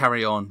 and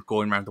carry on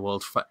going around the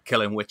world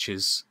killing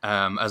witches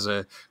as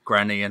a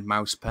granny and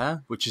mouse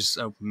pair, which is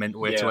a mint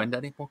way to end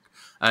any book.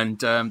 And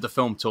the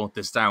film toned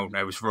this down.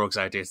 It was Rogue's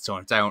idea to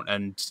tone it down,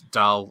 and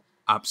Dahl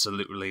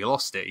absolutely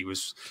lost it. He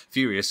was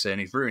furious and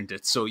he'd ruined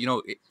it. So,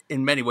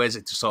 in many ways,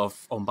 it just sort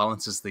of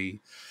unbalances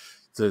the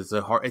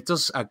horror. It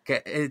does. I'm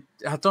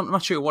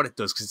not sure what it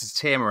does, because it's a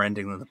tamer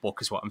ending than the book,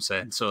 is what I'm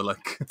saying. So,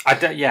 like, I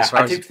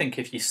do think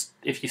if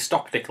you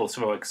stop Nicholas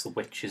Roeg's The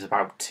Witches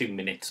about 2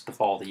 minutes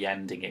before the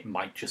ending, it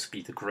might just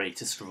be the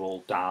greatest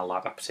Roald Dahl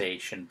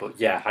adaptation. But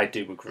yeah, I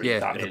do agree.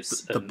 Yeah,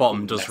 the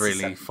bottom does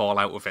really fall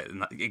out of it,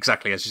 and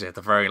exactly as you say, at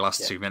the very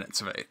last 2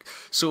 minutes of it.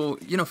 So,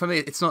 for me,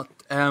 it's not.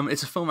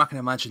 It's a film I can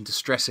imagine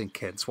distressing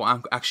kids. What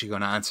I'm actually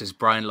going to answer is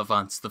Brian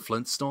Levant's The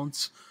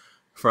Flintstones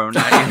from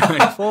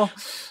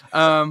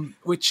 1994,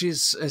 which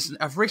is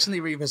I've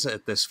recently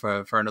revisited this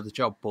for another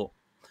job, but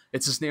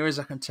it's as near as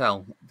I can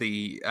tell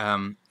the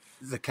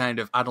kind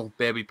of adult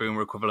baby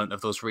boomer equivalent of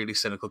those really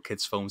cynical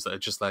kids films that are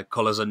just like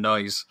colours and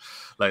noise.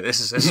 Like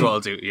this is what I'll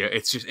do. Yeah,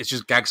 it's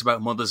just gags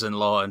about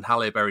mothers-in-law and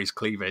Halle Berry's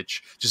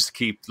cleavage, just to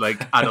keep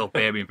like adult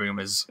baby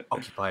boomers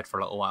occupied for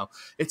a little while.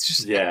 It's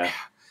just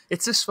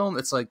it's this film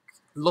that's like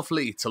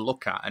lovely to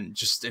look at and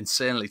just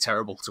insanely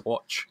terrible to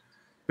watch.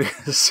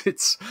 Because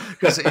it's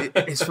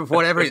for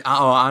whatever.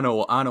 I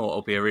know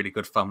it'll be a really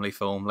good family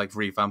film, like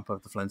revamp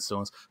of the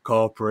Flintstones,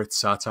 corporate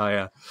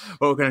satire.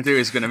 What we're going to do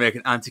is going to make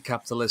an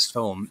anti-capitalist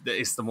film that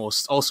is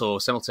also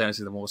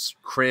simultaneously the most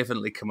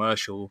cravenly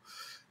commercial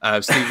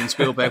Steven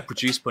Spielberg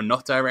produced but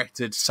not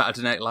directed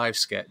Saturday Night Live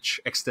sketch,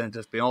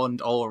 extended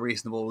beyond all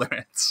reasonable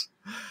limits.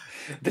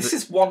 This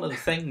is one of the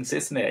things,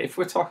 isn't it? If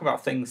we're talking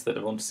about things that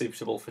are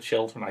unsuitable for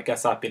children, I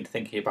guess I've been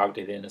thinking about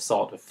it in a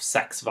sort of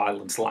sex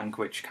violence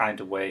language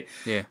kind of way.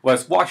 Yeah.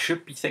 Whereas what I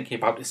should be thinking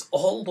about is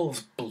all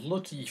those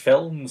bloody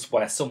films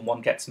where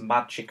someone gets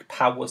magic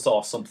powers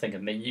or something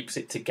and they use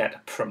it to get a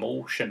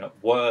promotion at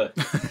work.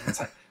 It's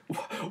like,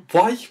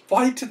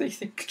 why do they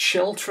think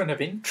children are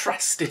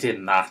interested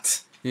in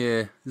that?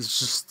 Yeah, there's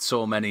just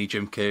so many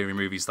Jim Carrey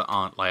movies that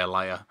aren't Liar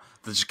Liar.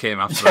 that just came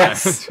after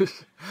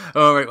that.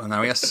 Oh, right, well,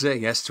 now he has to say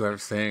yes to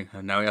everything,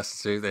 and now he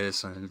has to do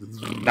this.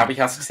 And now he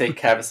has to take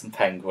care of some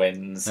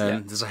penguins.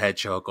 And there's a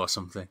hedgehog or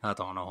something. I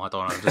don't know. I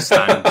don't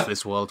understand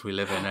this world we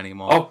live in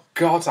anymore. Oh,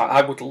 God,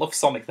 I would love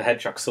Sonic the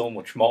Hedgehog so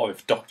much more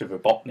if Dr.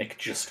 Robotnik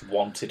just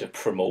wanted a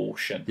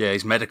promotion. Yeah,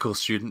 he's medical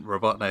student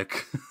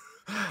Robotnik.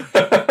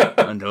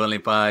 And only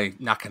by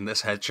knacking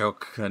this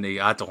hedgehog, and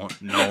I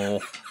don't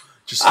know.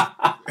 Just,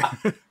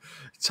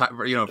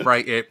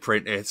 write it,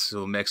 print it,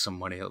 so make some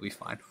money, it'll be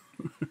fine.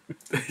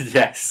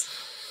 Yes.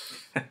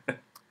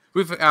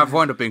 I've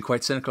wound up being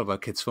quite cynical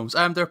about kids' films.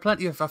 There are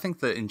plenty of, I think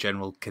that in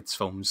general, kids'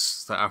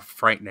 films that are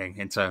frightening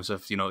in terms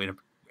of,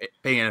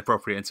 being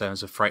inappropriate in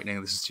terms of frightening,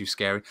 this is too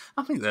scary.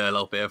 I think that a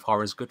little bit of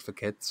horror is good for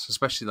kids,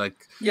 especially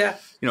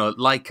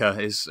Laika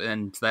is,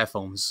 and their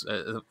films,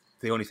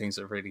 the only things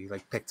that really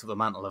picked up the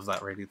mantle of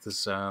that, really. There's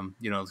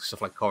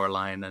stuff like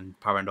Coraline and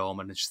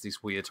Paranorman, and just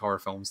these weird horror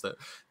films that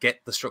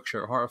get the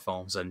structure of horror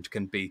films and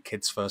can be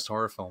kids' first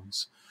horror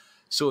films.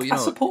 So I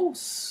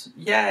suppose,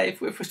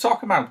 if we're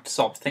talking about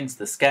sort of things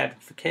that are scary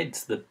for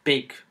kids, the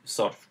big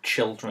sort of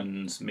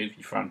children's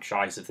movie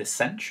franchise of this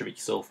century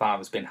so far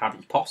has been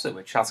Harry Potter,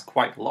 which has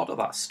quite a lot of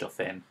that stuff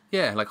in.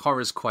 Yeah,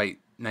 horror's quite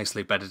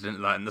nicely bedded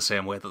into that in the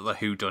same way that the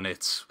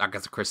whodunit,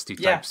 Agatha Christie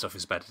type stuff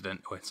is bedded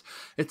into it.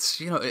 It's,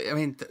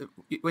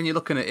 when you're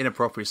looking at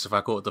inappropriate stuff, I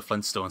go to the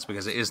Flintstones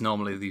because it is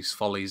normally these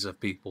follies of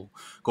people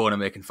going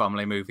and making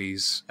family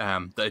movies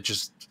that are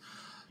just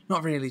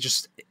not really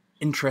just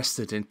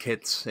interested in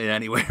kids in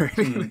any way,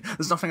 really.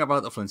 There's nothing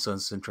about the Flintstones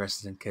that's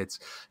interested in kids.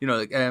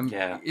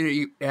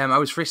 I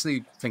was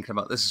recently thinking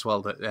about this as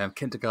well, that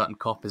Kindergarten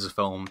Cop is a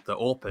film that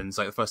opens,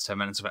 the first 10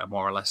 minutes of it are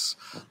more or less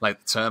like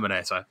The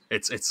Terminator.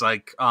 It's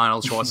like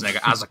Arnold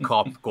Schwarzenegger as a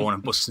cop going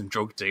and busting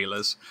drug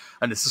dealers.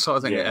 And it's the sort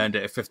of thing that earned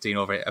it a 15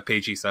 over a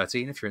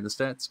PG-13 if you're in the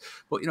States.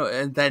 But,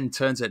 and then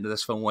turns it into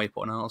this film where you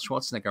put Arnold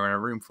Schwarzenegger in a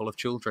room full of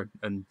children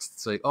and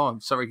say, oh,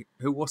 I'm sorry,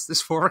 who was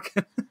this for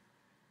again?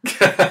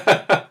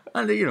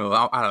 And,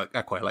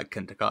 I quite like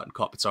Kindergarten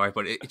Cop, it's alright,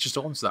 but it just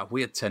opens that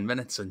weird 10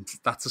 minutes, and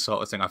that's the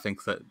sort of thing I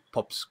think that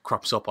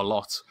crops up a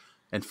lot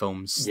in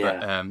films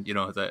that,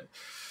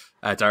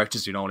 that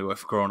directors who normally work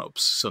for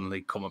grown-ups suddenly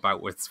come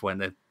about with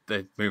when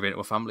they move into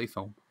a family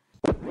film.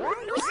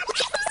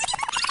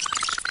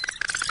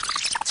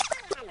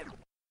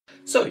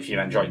 So if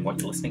you're enjoying what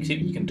you're listening to,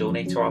 you can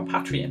donate to our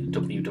Patreon,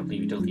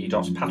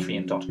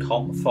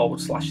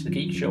 www.patreon.com/The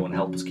Geek Show, and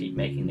help us keep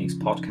making these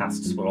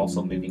podcasts. We're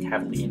also moving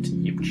heavily into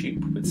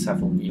YouTube with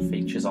several new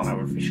features on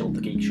our official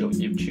The Geek Show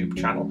YouTube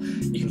channel.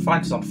 You can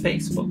find us on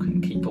Facebook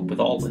and keep up with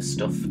all this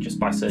stuff just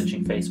by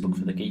searching Facebook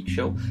for The Geek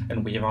Show,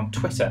 and we are on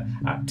Twitter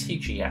at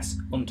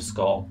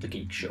TGS_The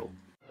Geek Show.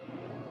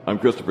 I'm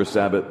Christopher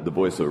Sabat, the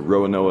voice of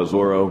Roanoa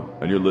Zorro,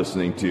 and you're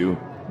listening to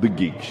The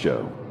Geek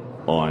Show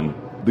on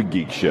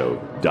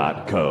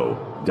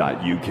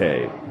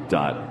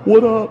thegeekshow.co.uk.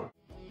 What up?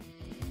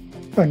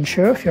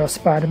 Unsure if your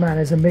Spider-Man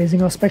is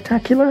amazing or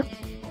spectacular?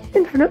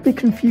 Infinitely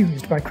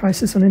confused by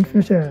Crisis on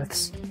Infinite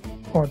Earths?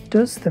 Or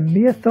does the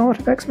mere thought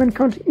of X-Men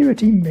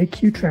continuity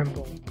make you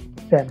tremble?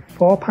 Then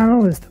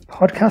 4Panel is the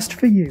podcast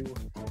for you.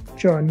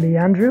 Join me,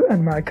 Andrew,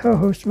 and my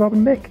co-host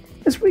Robin Mick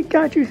as we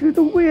guide you through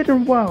the weird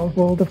and wild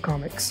world of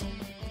comics.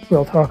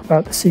 We'll talk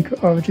about the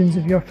secret origins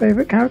of your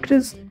favourite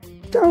characters,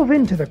 delve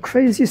into the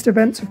craziest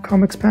events of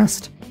comics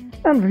past,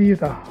 and review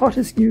the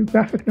hottest new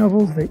graphic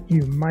novels that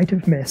you might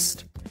have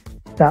missed.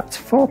 That's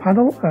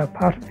 4Panel, a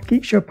part of the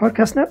Geek Show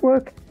Podcast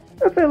Network,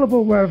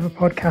 available wherever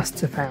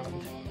podcasts are found.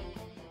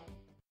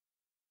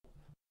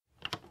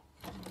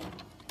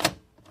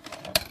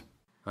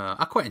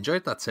 I quite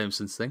enjoyed that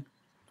Simpsons thing.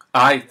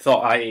 I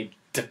thought it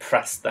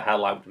depressed the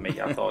hell out of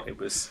me. I thought it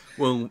was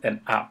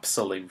an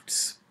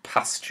absolute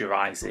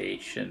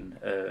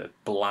pasteurization, a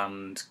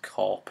bland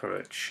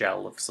corporate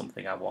shell of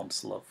something I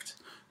once loved.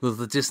 Well,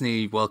 the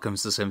Disney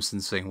Welcomes the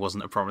Simpsons thing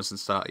wasn't a promising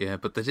start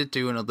yet, but they did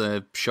do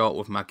another short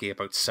with Maggie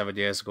about 7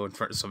 years ago in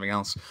front of something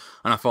else.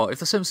 And I thought, if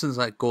the Simpsons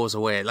goes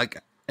away, I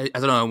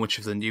don't know how much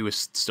of the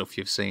newest stuff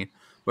you've seen,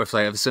 but if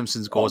the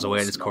Simpsons goes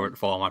away in its current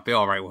form, I'd be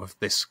all right with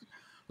this,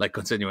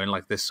 continuing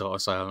this sort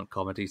of silent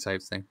comedy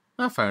type thing.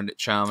 I found it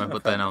charming,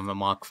 but then I'm a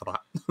mark for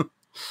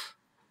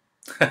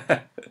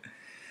that.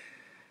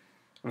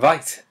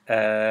 Right,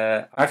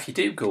 if you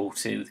do go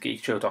to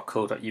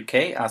thegeekshow.co.uk,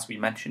 as we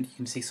mentioned, you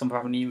can see some of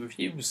our new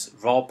reviews.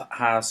 Rob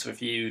has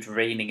reviewed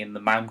Raining in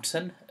the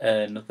Mountain,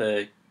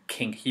 another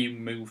King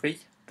Hume movie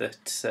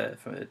that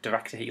from a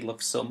director he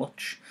loves so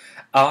much.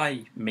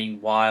 I,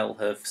 meanwhile,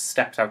 have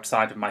stepped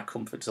outside of my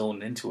comfort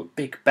zone into a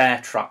big bear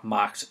trap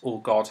marked, oh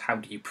God, how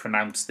do you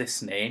pronounce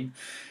this name?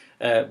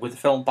 With a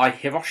film by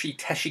Hiroshi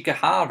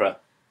Teshigahara,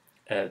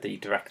 the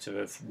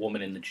director of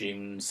Woman in the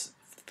Dunes,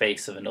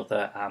 Face of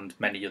Another, and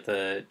many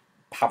other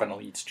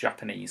paranoid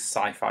Japanese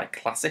sci-fi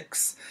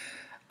classics.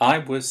 I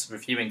was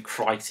reviewing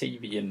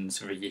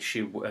Criterion's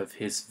reissue of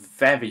his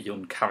very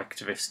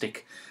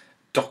uncharacteristic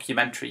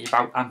documentary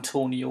about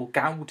Antonio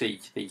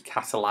Gaudi, the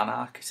Catalan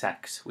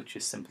architect, which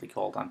is simply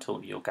called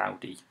Antonio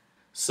Gaudi.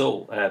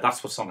 So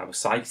that's what's on our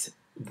site.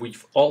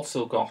 We've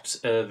also got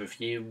a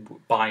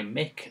review by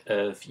Mick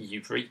of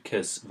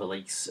Eureka's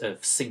release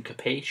of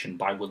Syncopation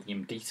by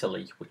William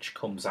Dieterle, which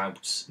comes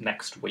out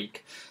next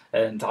week,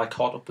 and I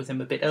caught up with him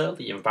a bit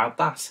earlier about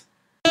that.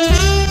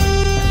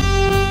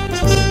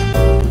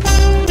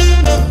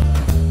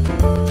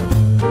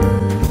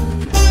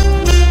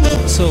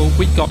 So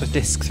we got a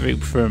disc through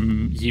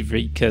from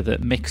Eureka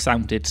that Mick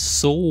sounded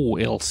so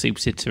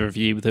ill-suited to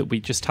review that we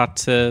just had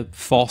to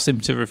force him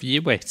to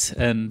review it,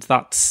 and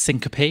that's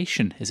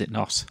Syncopation, is it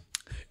not?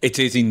 It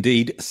is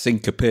indeed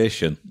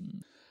Syncopation,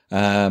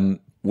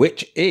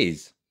 which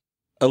is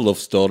a love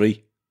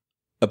story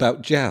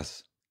about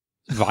jazz.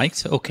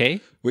 Right,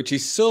 okay. Which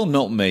is so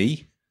not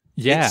me.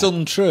 Yeah. It's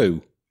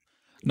untrue.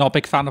 Not a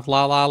big fan of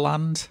La La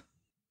Land?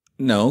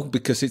 No,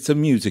 because it's a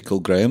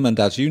musical, Graham, and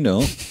as you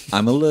know,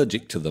 I'm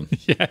allergic to them.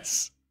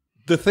 Yes.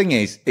 The thing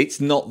is,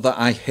 it's not that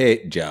I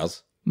hate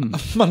jazz.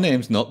 My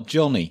name's not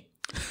Johnny.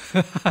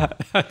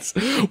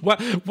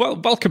 well,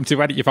 welcome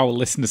to any of our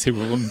listeners who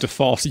are under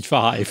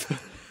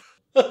 45.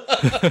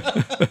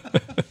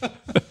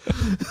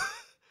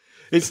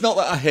 It's not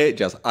that I hate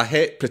jazz. I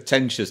hate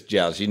pretentious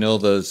jazz. You know,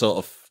 the sort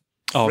of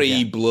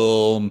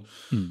free-blown,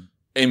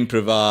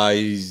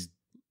 improvised,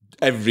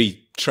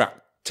 every track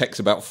takes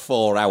about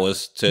 4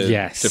 hours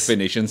to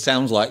finish and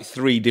sounds like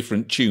 3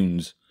 different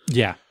tunes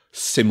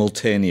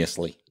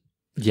simultaneously.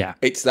 Yeah.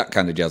 It's that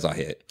kind of jazz I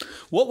hate.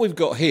 What we've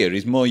got here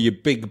is more your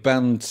big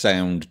band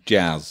sound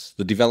jazz,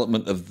 the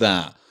development of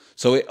that.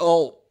 So it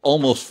all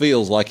almost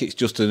feels like it's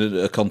just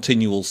a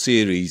continual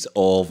series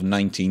of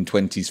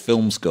 1920s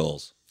film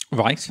scores.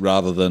 Right.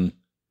 Rather than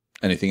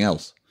anything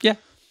else. Yeah.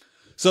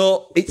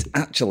 So it's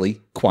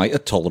actually quite a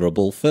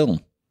tolerable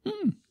film.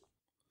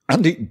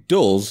 And it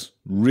does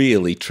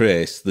really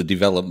trace the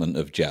development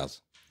of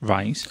jazz.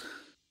 Right.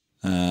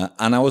 And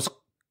I was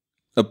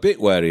a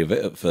bit wary of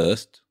it at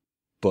first,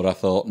 but I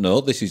thought,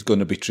 no, this is going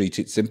to be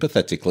treated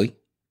sympathetically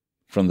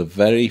from the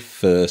very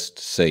first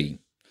scene.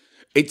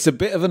 It's a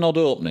bit of an odd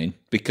opening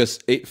because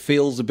it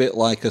feels a bit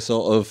like a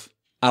sort of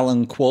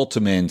Alan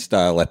Quatermain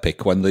style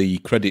epic when the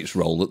credits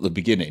roll at the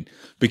beginning,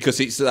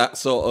 because it's that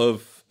sort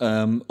of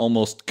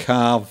almost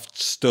carved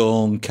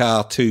stone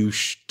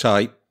cartouche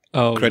type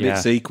credit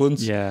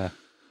sequence. Yeah.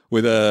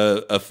 With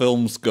a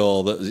film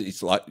score that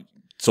it's like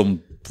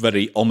some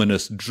very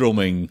ominous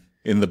drumming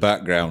in the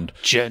background.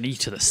 Journey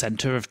to the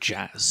centre of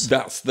jazz.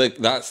 That's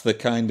the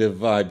kind of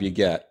vibe you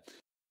get.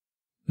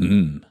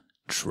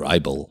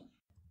 Tribal.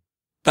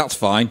 That's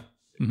fine,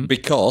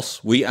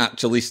 because we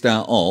actually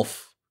start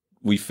off,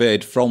 we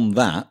fade from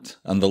that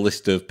and the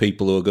list of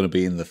people who are going to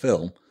be in the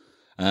film.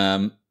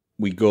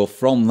 We go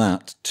from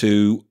that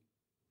to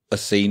a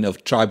scene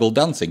of tribal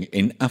dancing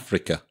in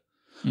Africa.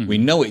 We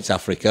know it's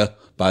Africa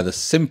by the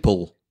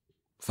simple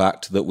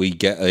fact that we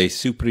get a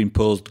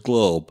superimposed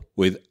globe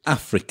with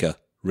Africa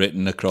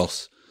written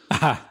across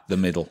the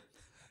middle,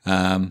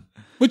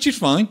 which is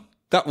fine.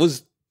 That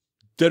was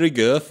de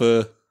rigueur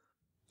for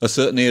a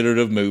certain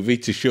era of movie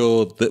to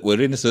show that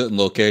we're in a certain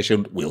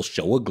location. We'll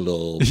show a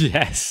globe.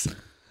 Yes.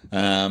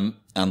 And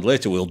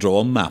later we'll draw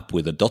a map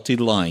with a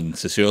dotted line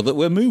to show that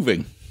we're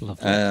moving.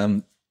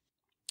 Lovely.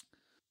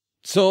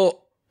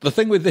 So the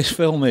thing with this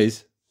film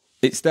is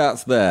it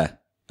starts there.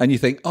 And you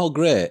think, oh,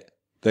 great,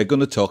 they're going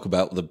to talk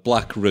about the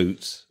black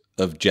roots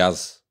of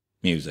jazz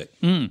music.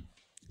 And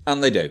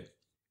they do.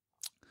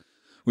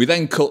 We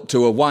then cut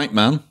to a white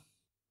man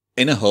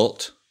in a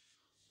hut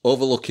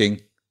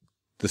overlooking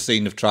the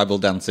scene of tribal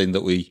dancing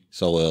that we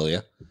saw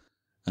earlier.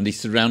 And he's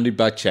surrounded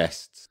by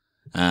chests.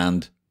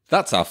 And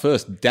that's our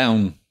first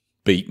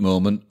downbeat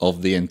moment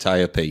of the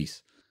entire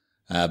piece.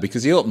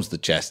 Because he opens the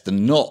chest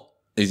and not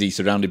is he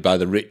surrounded by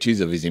the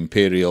riches of his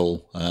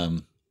imperial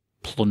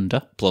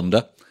plunder.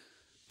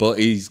 But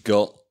he's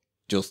got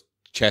just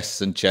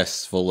chests and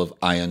chests full of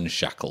iron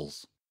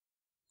shackles.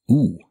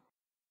 Ooh.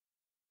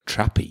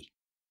 Trappy.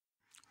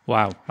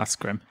 Wow, that's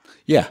grim.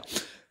 Yeah.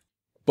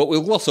 But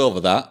we'll gloss over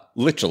that.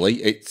 Literally,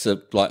 it's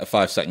like a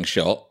 5-second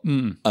shot,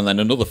 and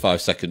then another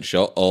 5-second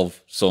shot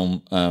of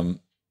some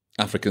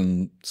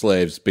African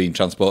slaves being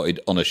transported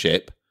on a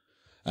ship.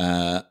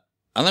 And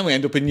then we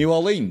end up in New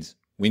Orleans.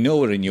 We know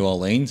we're in New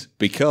Orleans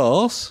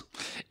because...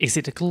 Is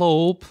it a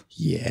globe?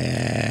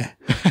 Yeah.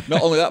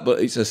 Not only that, but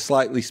it's a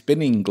slightly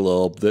spinning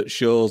globe that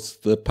shows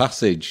the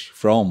passage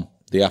from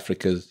the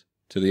Africas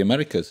to the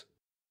Americas.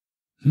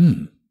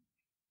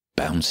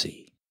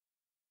 Bouncy.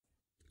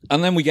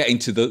 And then we get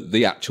into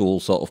the actual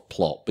sort of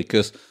plot,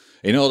 because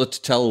in order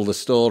to tell the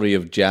story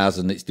of jazz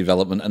and its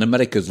development and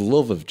America's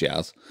love of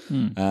jazz,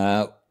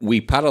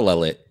 we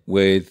parallel it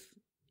with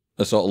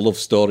a sort of love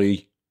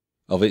story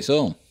of its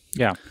own.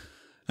 Yeah.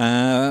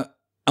 And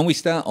we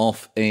start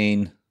off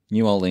in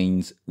New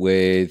Orleans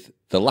with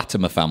the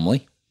Latimer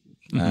family.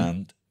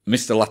 And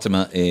Mr.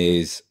 Latimer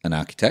is an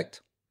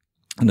architect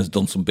and has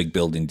done some big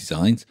building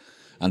designs.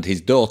 And his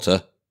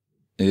daughter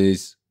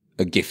is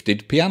a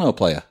gifted piano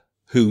player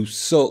who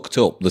soaked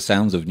up the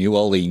sounds of New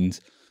Orleans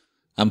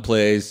and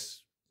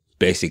plays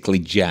basically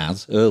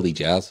jazz, early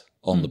jazz,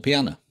 on the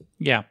piano.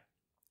 Yeah.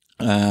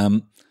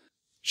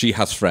 She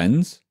has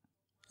friends.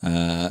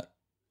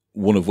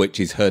 one of which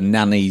is her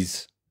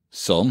nanny's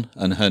son,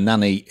 and her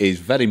nanny is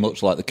very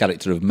much like the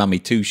character of Mammy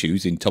Two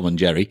Shoes in Tom and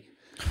Jerry.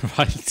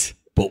 Right.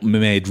 But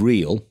made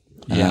real.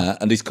 Yeah.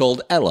 And is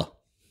called Ella.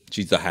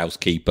 She's the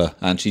housekeeper,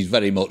 and she's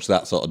very much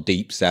that sort of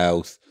deep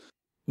south.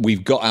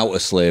 We've got out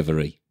of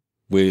slavery.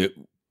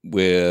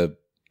 We're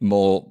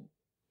more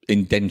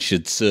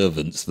indentured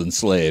servants than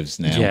slaves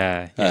now.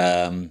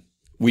 Yeah.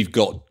 We've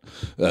got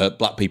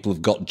black people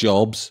have got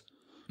jobs,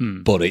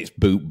 but it's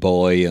boot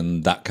boy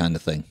and that kind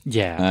of thing.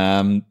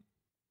 Yeah.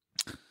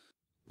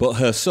 But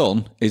her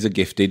son is a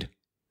gifted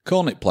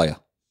cornet player.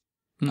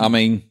 I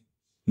mean,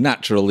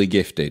 naturally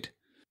gifted.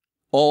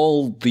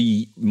 All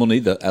the money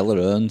that Ella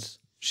earns,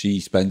 she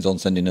spends on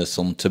sending her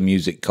son to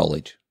music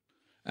college.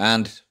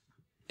 And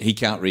he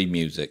can't read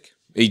music.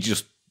 It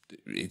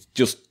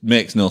just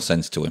makes no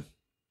sense to him.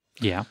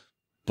 Yeah.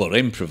 But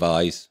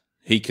improvise,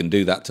 he can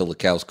do that till the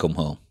cows come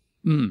home.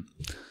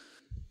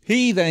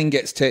 He then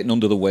gets taken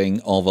under the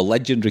wing of a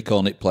legendary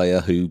cornet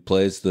player who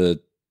plays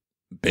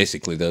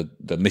basically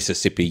the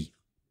Mississippi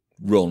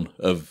run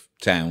of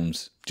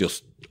towns,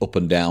 just up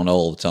and down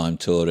all the time,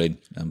 touring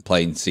and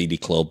playing seedy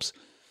clubs.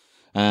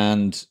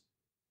 And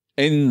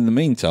in the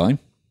meantime,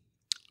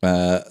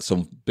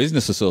 some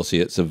business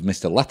associates of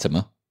Mr.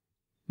 Latimer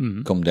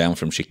come down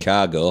from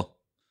Chicago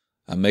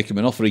and make him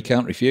an offer he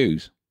can't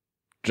refuse,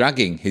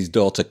 dragging his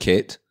daughter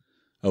Kit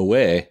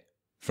away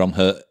from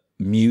her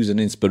muse and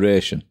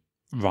inspiration.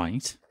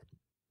 Right.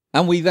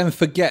 And we then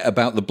forget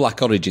about the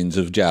black origins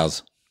of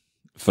jazz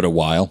for a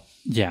while.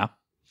 Yeah.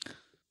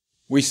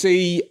 We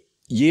see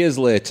years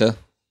later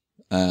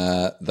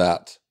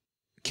that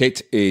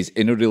Kit is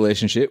in a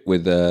relationship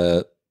with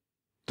the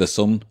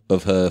son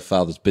of her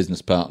father's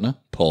business partner,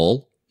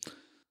 Paul.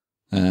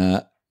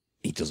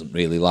 He doesn't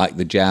really like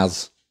the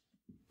jazz,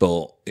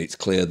 but it's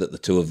clear that the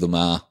two of them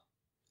are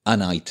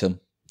an item.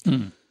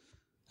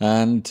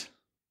 And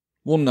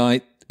one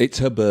night, it's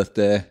her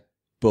birthday,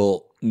 but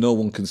no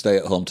one can stay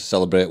at home to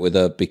celebrate with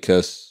her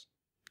because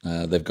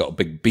they've got a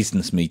big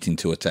business meeting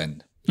to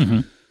attend.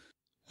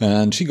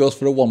 And she goes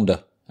for a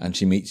wander, and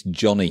she meets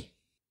Johnny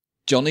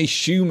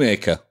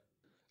Shoemaker.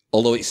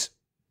 Although it's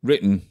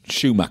written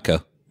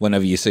Schumacher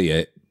whenever you see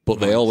it, but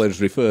they always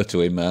refer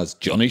to him as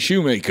Johnny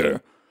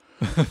Shoemaker.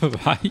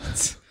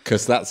 Right.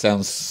 Because that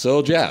sounds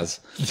so jazz.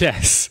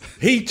 Yes.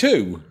 He,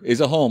 too,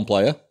 is a horn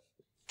player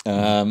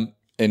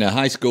in a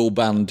high school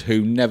band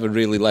who never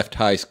really left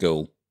high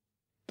school.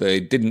 They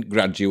didn't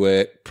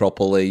graduate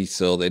properly,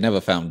 so they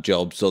never found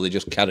jobs, so they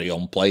just carry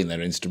on playing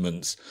their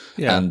instruments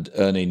and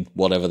earning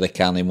whatever they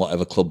can in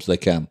whatever clubs they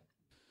can.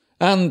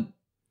 And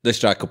they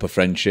strike up a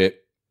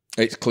friendship.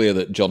 It's clear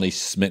that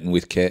Johnny's smitten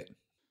with Kit.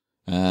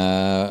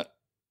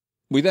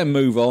 We then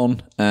move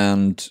on,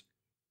 and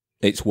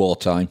it's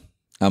wartime,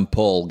 and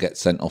Paul gets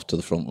sent off to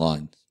the front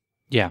lines.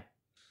 Yeah.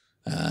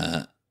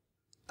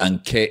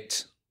 And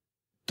Kit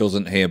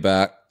doesn't hear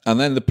back.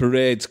 And then the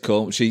parades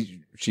come.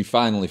 She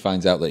finally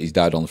finds out that he's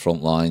died on the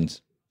front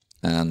lines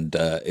and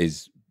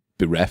is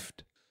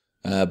bereft.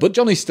 But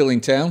Johnny's still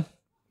in town,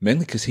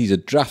 mainly because he's a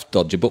draft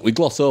dodger, but we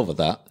gloss over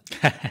that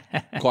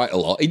quite a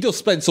lot. He does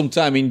spend some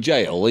time in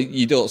jail.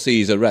 You don't see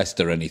his arrest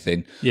or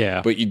anything.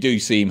 Yeah. But you do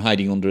see him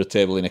hiding under a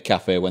table in a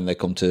cafe when they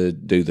come to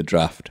do the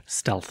draft.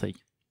 Stealthy.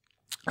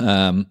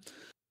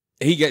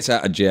 He gets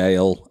out of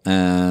jail,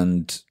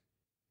 and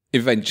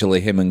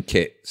eventually him and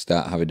Kit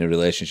start having a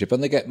relationship,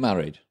 and they get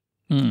married.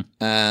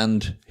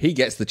 And he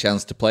gets the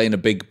chance to play in a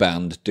big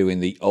band doing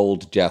the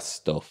old jazz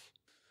stuff.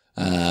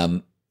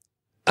 And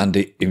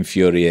it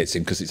infuriates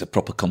him because it's a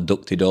proper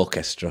conducted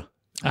orchestra.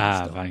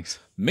 Right.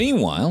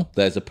 Meanwhile,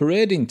 there's a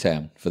parade in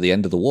town for the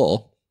end of the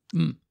war.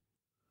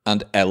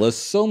 And Ella's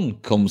son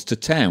comes to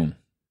town.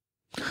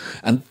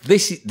 And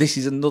this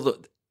is another...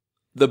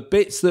 The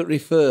bits that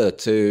refer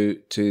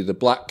to the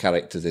black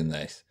characters in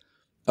this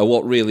are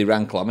what really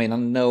rankle. I mean, I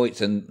know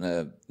it's a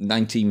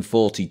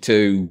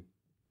 1942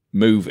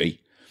 movie.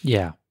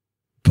 Yeah.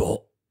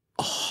 But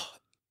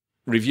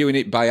reviewing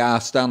it by our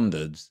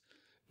standards,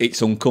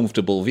 it's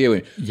uncomfortable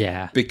viewing.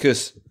 Yeah.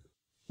 Because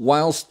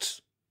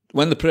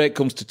when the parade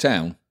comes to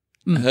town,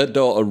 her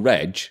daughter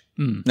Reg,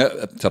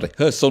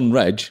 her son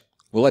Reg,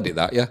 we'll edit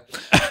that, yeah?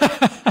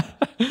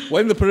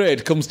 When the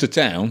parade comes to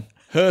town,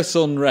 her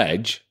son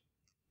Reg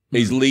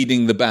is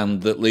leading the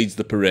band that leads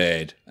the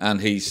parade,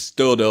 and he's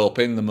stood up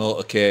in the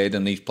motorcade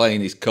and he's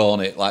playing his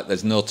cornet like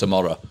there's no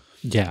tomorrow.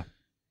 Yeah.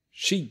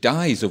 She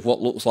dies of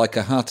what looks like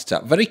a heart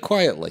attack very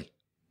quietly,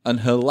 and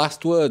her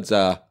last words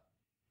are,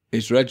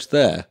 "Is Reg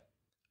there?"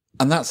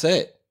 And that's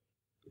it.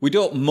 We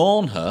don't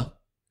mourn her,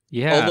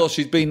 although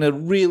she's been a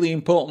really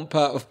important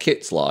part of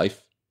Kit's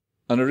life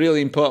and a really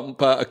important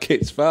part of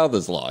Kit's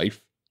father's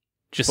life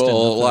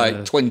for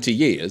like 20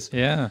 years.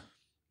 Yeah.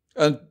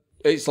 And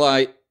it's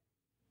like,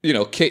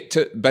 Kit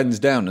bends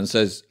down and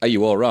says, "Are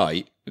you all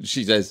right?" And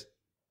she says,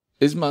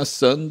 "Is my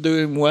son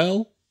doing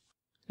well?"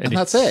 And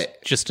that's it.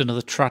 Just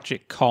another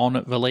tragic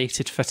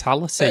cornet-related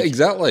fatality.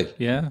 Exactly.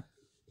 Yeah.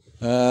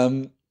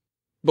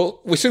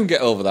 But we soon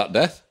get over that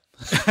death.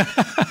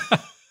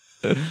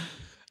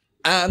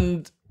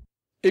 And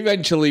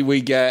eventually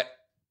we get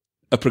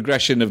a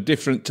progression of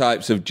different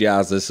types of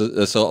jazz,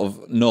 a sort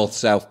of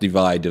north-south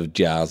divide of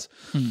jazz.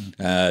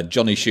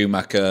 Johnny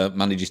Schumacher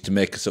manages to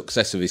make a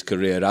success of his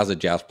career as a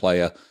jazz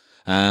player.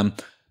 And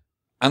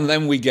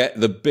then we get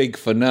the big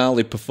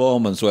finale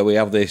performance where we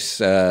have this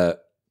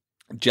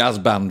jazz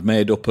band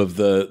made up of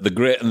the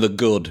great and the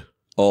good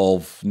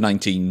of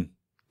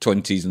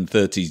 1920s and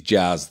 30s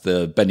jazz,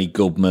 the Benny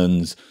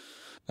Goodmans,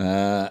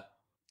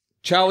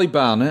 Charlie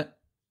Barnett,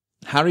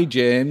 Harry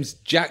James,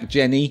 Jack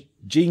Jenny,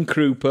 Gene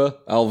Krupa,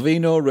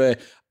 Alvino Ray.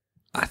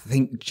 I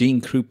think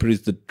Gene Krupa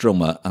is the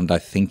drummer, and I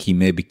think he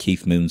may be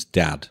Keith Moon's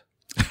dad.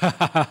 Joe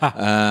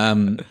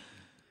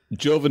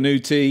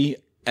Venuti,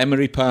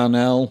 Emery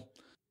Parnell,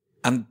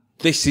 and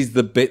this is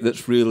the bit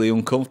that's really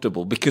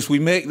uncomfortable because we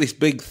make this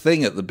big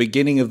thing at the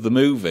beginning of the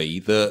movie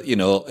that, you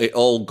know, it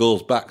all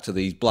goes back to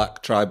these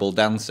black tribal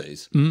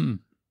dances. And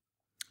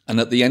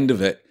at the end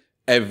of it,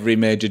 every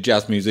major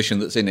jazz musician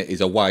that's in it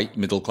is a white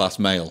middle-class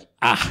male.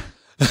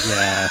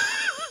 Yeah.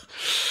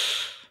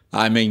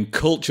 I mean,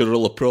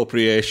 cultural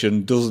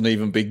appropriation doesn't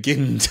even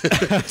begin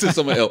to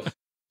sum it up.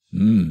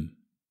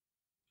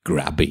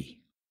 Grabby.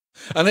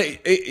 And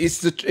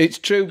it's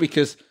true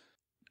because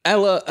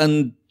Ella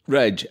and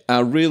Reg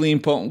are really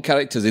important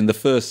characters in the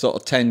first sort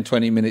of 10,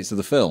 20 minutes of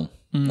the film.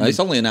 It's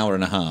only an hour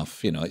and a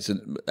half, you know, it's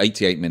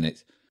 88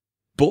 minutes.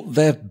 But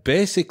they're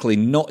basically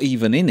not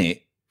even in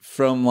it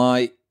from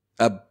like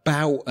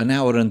about an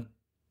hour and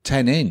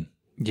 10 in.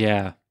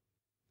 Yeah.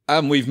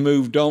 And we've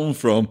moved on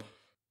from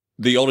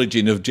the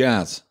origin of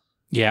jazz.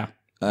 Yeah.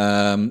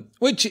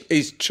 Which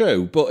is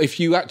true, but if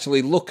you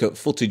actually look at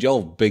footage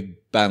of big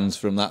bands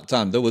from that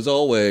time, there was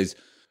always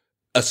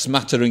a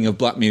smattering of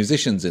black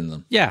musicians in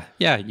them. Yeah.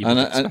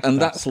 And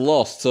that's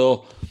lost.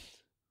 So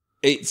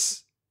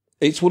it's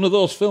one of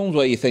those films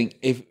where you think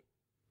if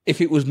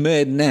it was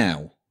made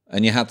now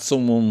and you had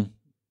someone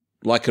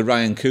like a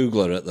Ryan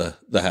Coogler at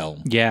the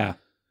helm,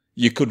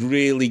 you could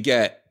really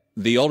get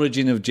the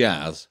origin of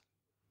jazz,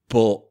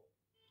 but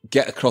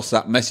get across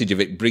that message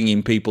of it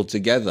bringing people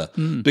together.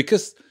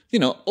 Because, you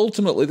know,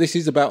 ultimately this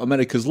is about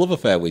America's love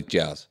affair with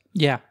jazz.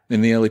 Yeah.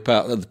 In the early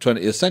part of the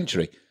 20th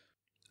century.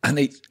 And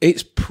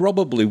it's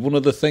probably one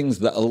of the things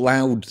that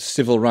allowed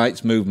civil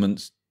rights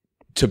movements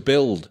to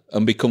build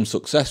and become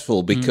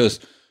successful because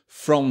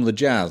from the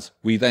jazz,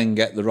 we then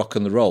get the rock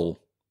and the roll.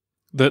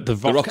 The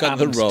rock and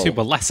the roll. To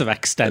a lesser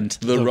extent,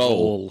 the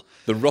roll.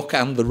 The rock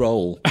and the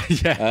roll.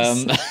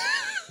 Yes.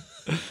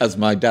 As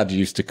my dad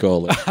used to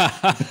call it.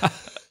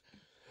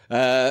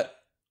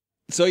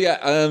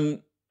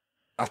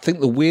 I think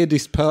the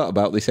weirdest part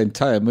about this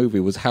entire movie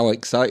was how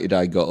excited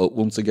I got at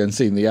once again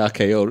seeing the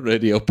RKO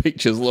Radio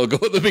Pictures logo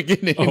at the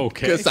beginning.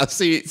 Okay. Because I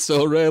see it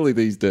so rarely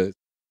these days.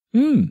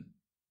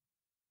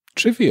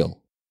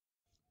 Trivial.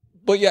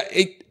 But yeah,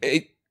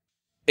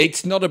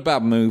 it's not a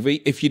bad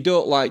movie. If you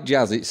don't like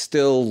jazz, it's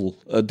still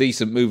a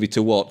decent movie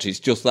to watch. It's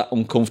just that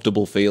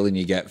uncomfortable feeling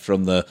you get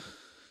from the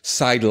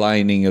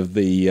sidelining of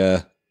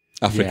the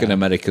African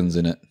Americans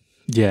in it.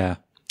 Yeah.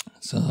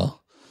 So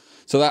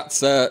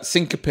that's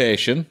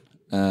Syncopation,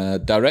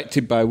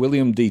 directed by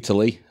William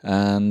Dieterle,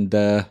 and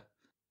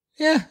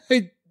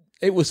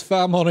it was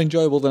far more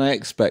enjoyable than I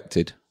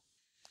expected.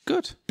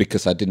 Good.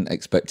 Because I didn't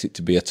expect it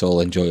to be at all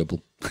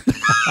enjoyable.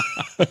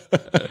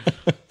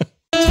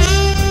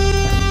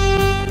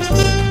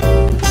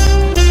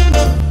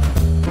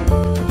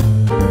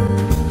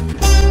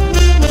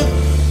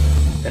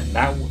 And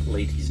now,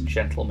 ladies and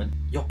gentlemen,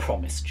 your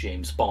promised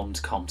James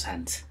Bond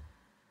content.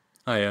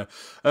 Oh, yeah.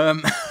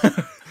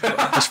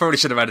 I probably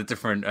should have had a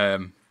different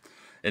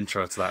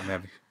intro to that,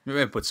 maybe.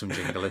 Maybe put some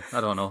jingle in. I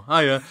don't know. Oh,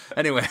 yeah.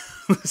 Anyway.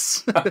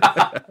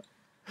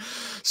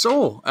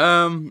 So,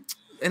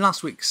 in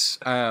last week's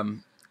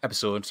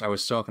episode, I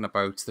was talking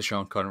about the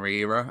Sean Connery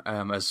era,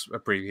 as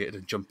abbreviated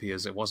and jumpy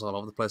as it was all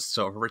over the place. It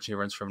sort of originally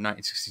runs from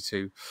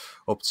 1962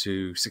 up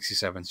to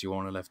 67, so You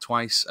Only Live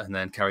Twice, and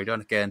then carried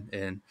on again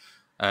in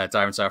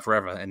Diamonds Are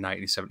Forever in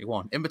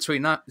 1971. In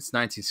between that, it's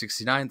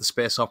 1969. The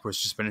space opera has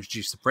just been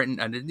introduced to Britain,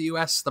 and in the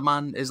US, the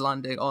man is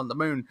landing on the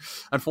moon.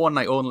 And for one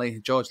night only,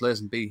 George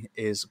Lazenby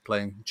is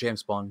playing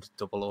James Bond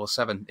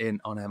 007 in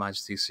On Her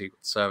Majesty's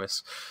Secret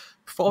Service.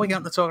 Before we get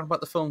into talking about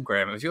the film,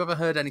 Graham, have you ever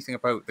heard anything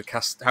about the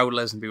cast, how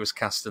Lazenby was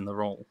cast in the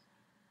role?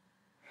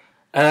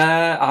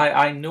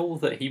 I know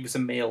that he was a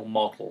male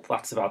model.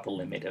 That's about the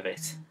limit of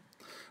it.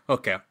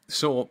 Okay,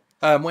 so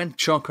when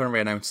Sean Connery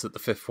announced that the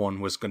fifth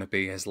one was going to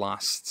be his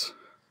last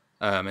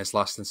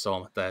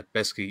installment there,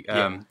 basically,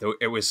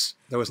 there was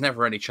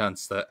never any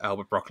chance that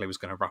Albert Broccoli was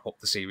going to wrap up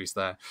the series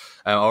there.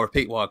 I'll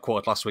repeat what I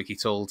quoted last week. He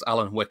told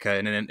Alan Wicker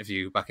in an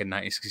interview back in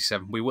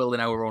 1967, "We will, in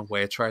our own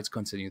way, try to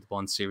continue the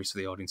Bond series for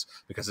the audience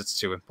because it's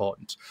too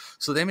important."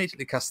 So they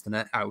immediately cast the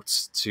net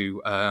out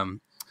to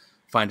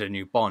find a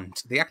new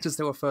Bond. The actors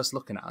they were first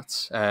looking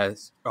at,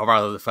 or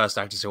rather the first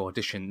actors who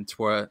auditioned,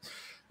 were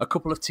a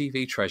couple of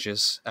TV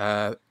treasures.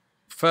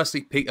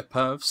 Firstly, Peter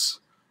Purves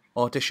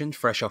auditioned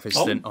fresh off his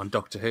stint on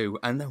Doctor Who,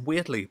 and then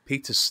weirdly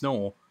Peter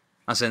Snow,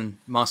 as in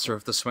Master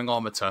of the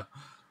Swingometer,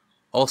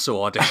 also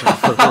auditioned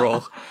for the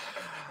role.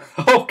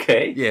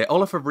 Okay. Yeah,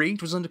 Oliver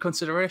Reed was under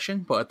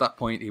consideration, but at that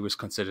point he was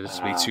considered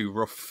to be too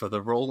rough for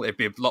the role. It'd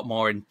be a lot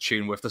more in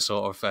tune with the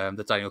sort of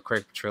the Daniel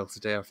Craig portrayal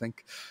today, I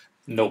think.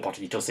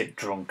 Nobody does it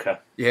drunker.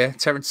 Yeah,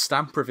 Terence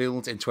Stamp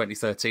revealed in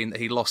 2013 that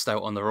he lost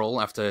out on the role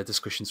after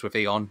discussions with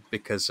Eon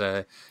because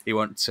he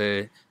wanted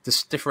to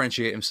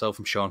differentiate himself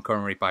from Sean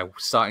Connery by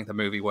starting the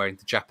movie wearing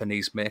the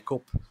Japanese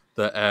makeup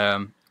that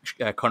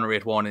Connery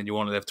had worn in You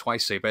Only Live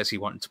Twice. So he basically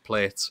wanted to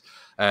play it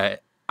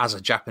as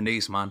a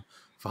Japanese man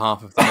for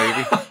half of the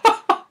movie.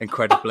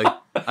 Incredibly.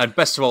 And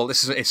best of all,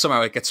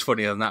 somehow it gets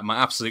funnier than that. My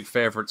absolute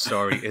favourite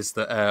story is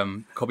that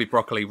Cubby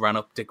Broccoli ran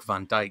up Dick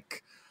Van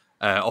Dyke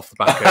off the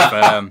back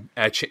of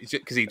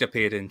because he'd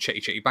appeared in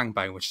Chitty Chitty Bang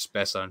Bang, which is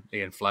based on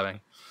Ian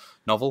Fleming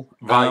novel.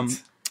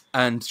 Right.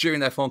 And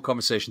during their phone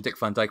conversation, Dick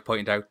Van Dyke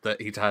pointed out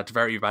that he'd had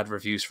very bad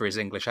reviews for his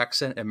English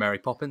accent in Mary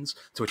Poppins,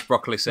 to which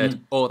Broccoli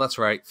said, "Oh, that's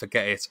right,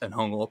 forget it," and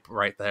hung up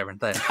right there and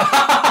then.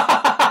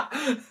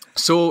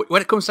 So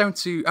when it comes down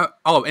to...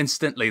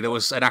 incidentally, there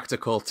was an actor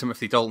called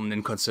Timothy Dalton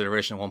in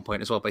consideration at one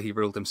point as well, but he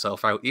ruled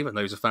himself out, even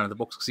though he was a fan of the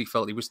books, because he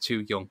felt he was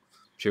too young.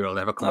 Sure, he'll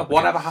never come up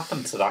Whatever again.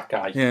 happened to that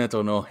guy? Yeah, I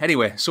don't know.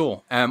 Anyway,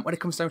 so when it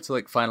comes down to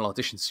like final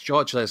auditions,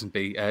 George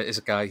Lazenby is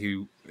a guy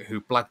who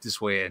blagged his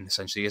way in,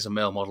 essentially. He's a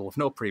male model with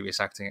no previous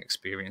acting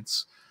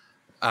experience.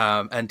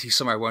 And he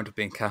somehow wound up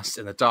being cast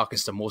in the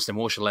darkest and most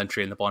emotional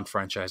entry in the Bond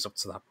franchise up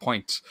to that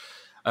point.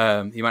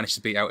 He managed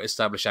to beat out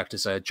established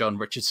actors John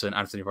Richardson,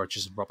 Anthony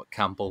Rogers, and Robert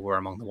Campbell were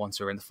among the ones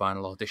who were in the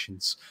final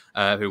auditions,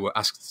 who were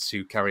asked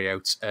to carry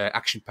out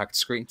action-packed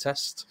screen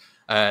test.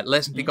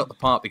 Lazenby got the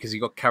part because he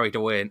got carried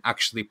away and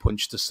actually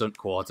punched the stunt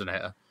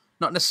coordinator.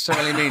 Not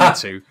necessarily meaning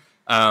to,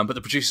 but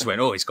the producers went,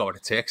 "Oh, he's got what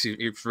it takes.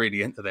 He's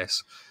really into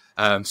this."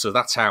 So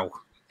that's how,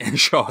 in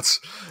short,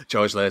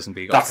 George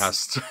Lazenby got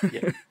cast.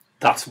 Yeah,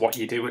 that's what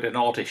you do at an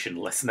audition,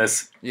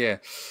 listeners. Yeah.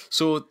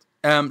 So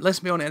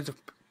Lazenby only ended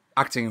up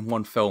acting in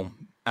one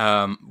film.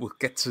 We'll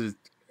get to...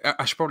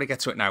 I should probably get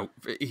to it now.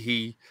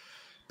 He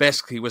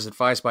basically was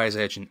advised by his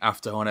agent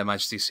after On Her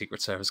Majesty's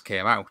Secret Service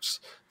came out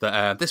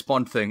that this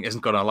Bond thing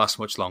isn't going to last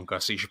much longer,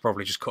 so you should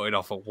probably just cut it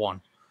off at one.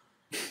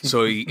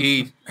 So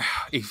he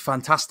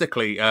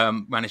fantastically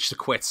managed to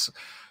quit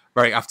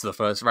right after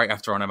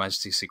On Her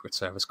Majesty's Secret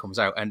Service comes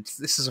out. And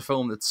this is a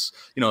film that's,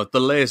 the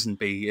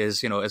Lazenby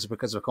is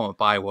because of become a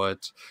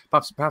byword,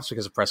 perhaps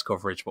because of press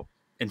coverage, but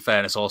in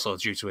fairness, also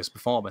due to his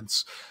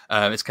performance,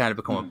 it's kind of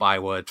become a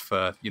byword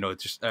for,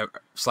 just a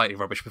slightly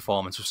rubbish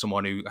performance of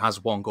someone who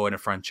has one go in a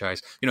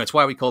franchise. It's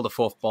why we call the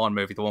fourth Bourne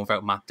movie, the one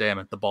without Matt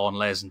Damon, the Bourne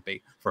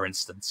Lazenby, for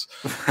instance.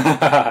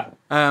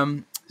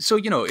 So,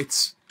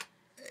 it's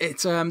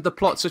the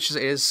plot, such as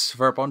it is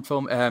for a Bond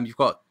film. You've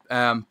got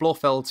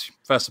Blofeld,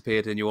 first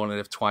appeared in You Only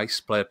Live Twice,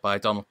 played by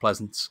Donald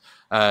Pleasance.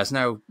 Is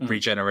now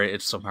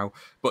regenerated somehow.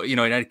 But, in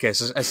any case,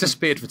 has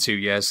disappeared for 2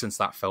 years since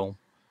that film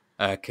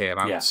came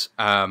out.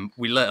 Yeah.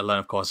 We later learn,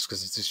 of course,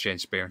 because it's his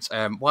changed appearance.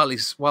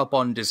 While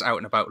Bond is out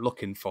and about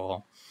looking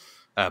for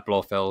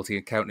Blofeld, he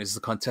encounters the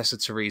Contessa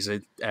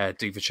Teresa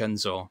Di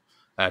Vincenzo,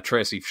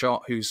 Tracy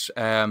Short,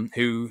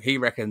 who he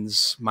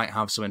reckons might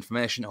have some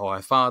information, or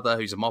her father,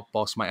 who's a mob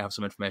boss, might have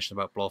some information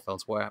about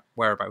Blofeld's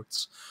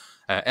whereabouts.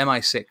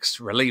 MI6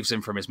 relieves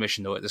him from his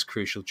mission, though, at this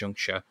crucial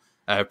juncture,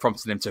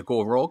 prompting him to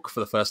go rogue for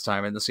the first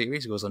time in the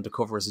series. He goes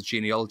undercover as a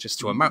genealogist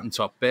to a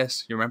mountaintop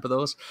base, you remember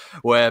those?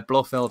 Where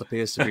Blofeld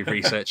appears to be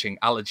researching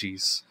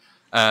allergies.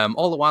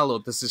 All the while, though,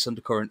 there's this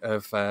undercurrent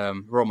of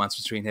romance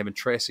between him and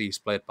Tracy, who's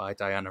played by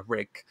Diana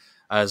Rigg,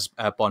 as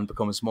Bond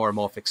becomes more and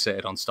more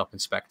fixated on Stop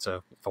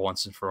Inspector for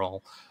once and for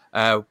all.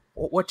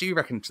 What do you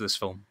reckon to this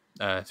film,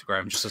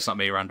 Graham? Just so it's not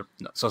me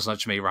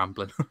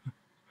rambling.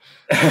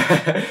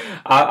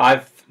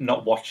 I've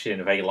not watched it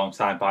in a very long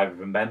time, but I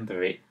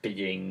remember it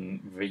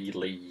being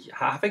really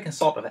having a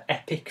sort of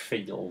epic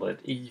feel that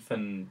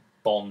even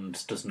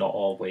Bond does not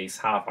always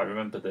have. I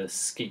remember the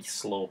ski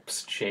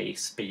slopes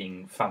chase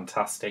being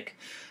fantastic.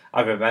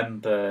 I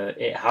remember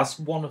it has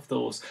one of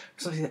those...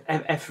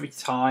 Every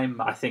time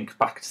I think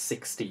back to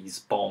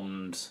 60s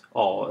Bond,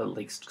 or at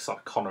least sort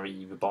of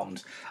Connery-era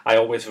Bond, I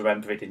always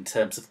remember it in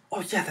terms of,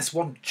 oh yeah, there's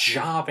one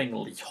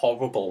jarringly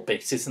horrible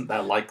bit, isn't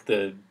there? Like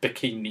the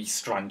bikini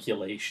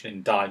strangulation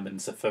in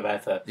Diamonds Are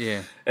Forever.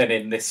 Yeah. And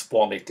in this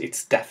one,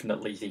 it's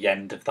definitely the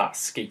end of that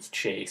ski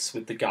chase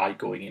with the guy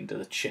going into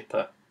the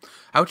chipper.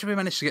 How did we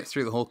manage to get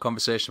through the whole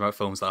conversation about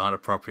films that aren't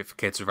appropriate for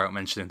kids without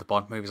mentioning the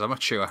Bond movies? I'm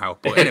not sure how,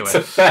 but anyway. It's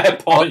a fair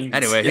point.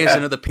 Anyway, here's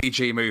another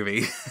PG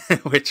movie,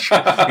 which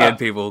again,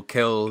 people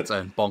killed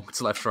and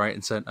bonked left, right,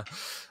 and centre.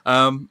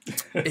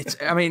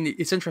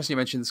 It's interesting you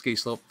mentioned the ski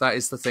slope. That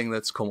is the thing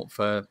that's come up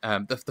for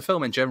the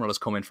film in general has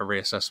come in for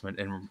reassessment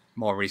in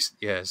more recent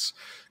years.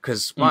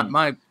 Because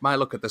my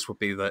look at this would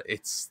be that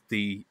it's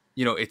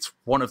it's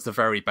one of the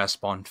very best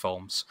Bond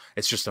films.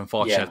 It's just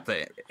unfortunate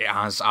that it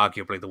has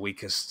arguably the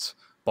weakest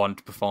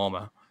Bond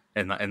performer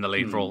in the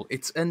lead role.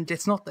 It's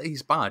not that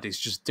he's bad, it's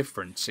just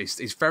different.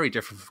 He's very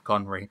different from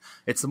Connery.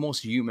 It's the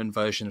most human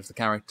version of the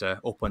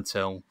character up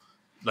until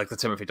like the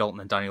Timothy Dalton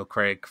and Daniel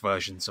Craig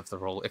versions of the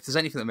role. If there's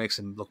anything that makes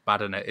him look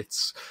bad in it,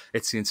 it's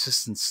the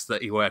insistence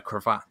that he wear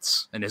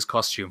cravats in his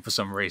costume for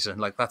some reason.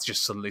 Like that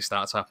just suddenly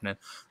starts happening.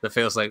 That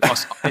feels like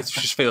it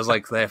just feels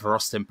like they're for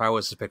Austin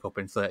Powers to pick up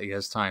in 30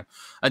 years' time.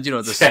 And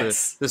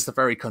there's the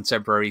very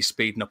contemporary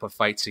speeding up of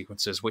fight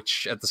sequences,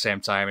 which at the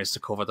same time is to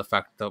cover the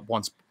fact that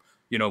once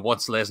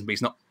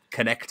Lazenby's not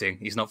connecting,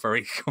 he's not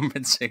very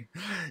convincing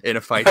in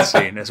a fight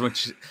scene. As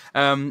much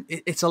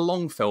it's a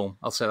long film,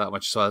 I'll say that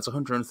much as well. It's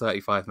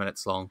 135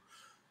 minutes long,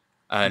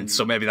 and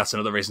so maybe that's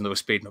another reason they were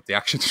speeding up the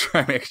action to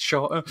try and make it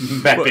shorter.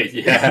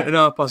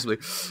 No, possibly.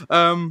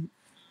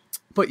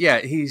 But yeah,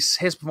 his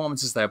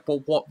performance is there.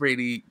 But what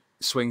really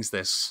swings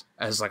this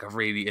as like a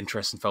really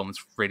interesting film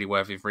that's really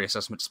worthy of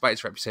reassessment, despite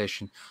its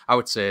reputation, I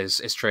would say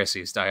is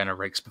Tracy's, Diana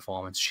Rigg's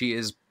performance. She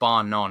is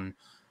bar none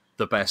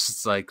the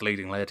best like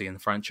leading lady in the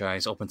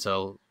franchise up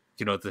until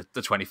the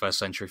 21st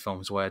century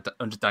films, where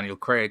under Daniel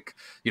Craig,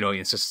 he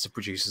insists to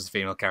producers the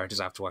female characters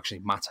have to actually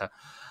matter.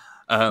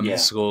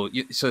 So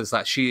there's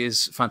that. She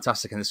is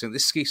fantastic in this thing.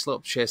 This ski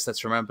slope chase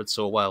that's remembered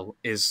so well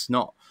is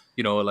not,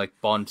 like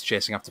Bond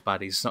chasing after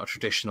baddies. It's not a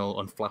traditional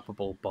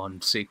unflappable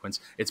Bond sequence.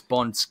 It's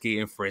Bond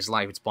skiing for his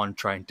life. It's Bond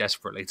trying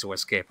desperately to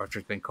escape after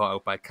he's been caught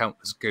out by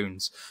countless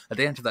goons. At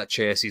the end of that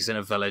chase, he's in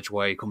a village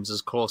where he comes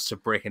as close to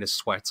breaking his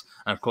sweat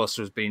and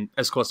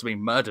as close to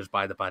being murdered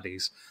by the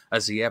baddies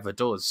as he ever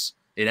does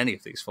in any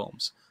of these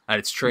films. And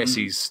it's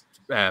Tracy's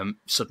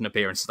sudden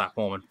appearance at that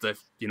moment that,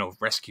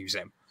 rescues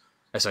him.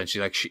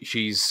 Essentially, like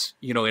she's,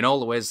 in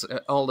all the ways,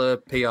 all the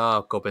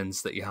PR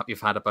gubbins that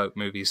you've had about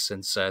movies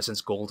since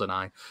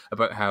GoldenEye,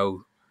 about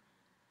how,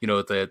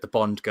 the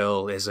Bond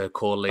girl is a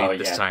core lead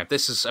this time.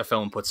 This is a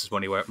film puts its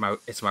money where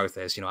its mouth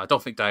is. I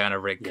don't think Diana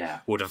Rigg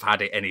would have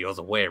had it any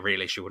other way.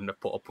 Really, she wouldn't have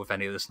put up with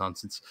any of this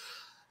nonsense.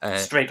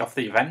 Straight off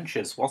the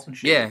Avengers, wasn't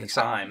she? Yeah, at the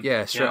time?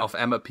 Yeah, straight off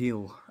Emma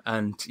Peel,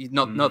 and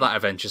not that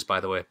Avengers, by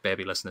the way,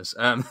 baby listeners.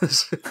 On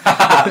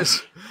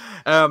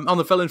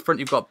the villain front,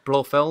 you've got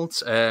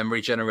Blofeld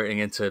regenerating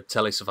into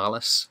Telly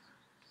Savalas.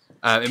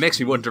 It makes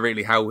me wonder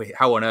really how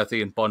on earth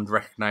he and Bond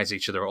recognise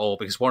each other at all,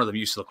 because one of them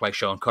used to look like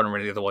Sean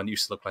Connery, the other one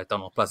used to look like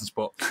Donald Pleasance.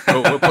 But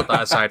we'll put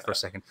that aside for a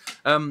second.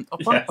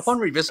 Upon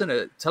revisiting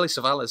it, Telly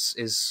Savalas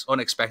is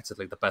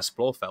unexpectedly the best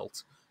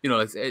Blofeld.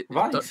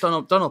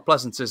 Donald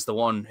Pleasance is the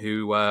one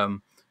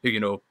who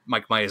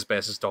Mike Myers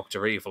bases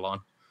Dr. Evil on,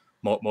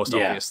 most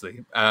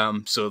obviously.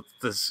 So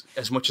there's,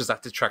 as much as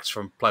that detracts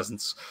from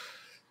Pleasance,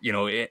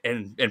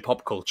 in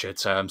pop culture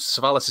terms,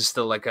 Savalas is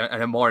still like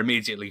a more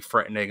immediately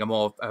threatening, a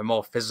more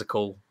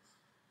physically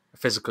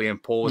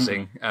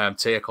imposing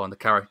take on the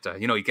character.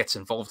 He gets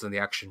involved in the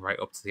action right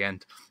up to the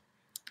end.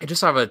 He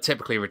just have a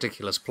typically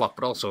ridiculous plot,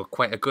 but also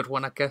quite a good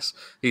one, I guess.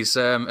 He's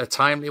a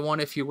timely one,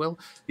 if you will.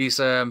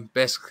 He's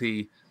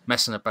basically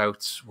messing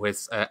about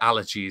with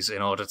allergies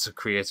in order to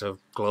create a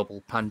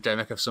global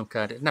pandemic of some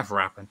kind. It never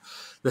happened.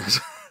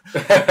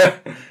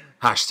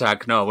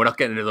 Hashtag, no, we're not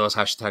getting into those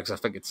hashtags.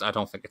 I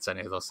don't think it's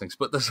any of those things,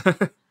 but there's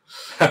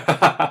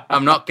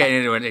I'm not getting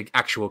into any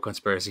actual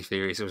conspiracy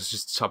theories. It was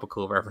just a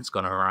topical reference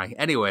gone awry.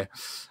 Anyway,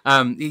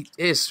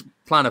 his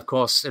plan, of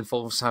course,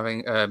 involves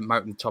having a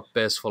mountaintop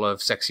base full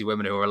of sexy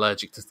women who are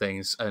allergic to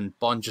things, and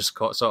Bond just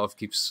sort of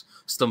keeps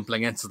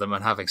stumbling into them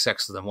and having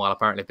sex with them while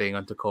apparently being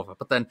undercover.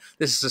 But then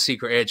this is a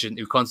secret agent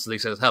who constantly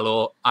says,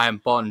 "Hello, I am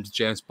Bond,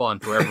 James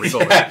Bond," wherever he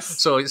goes.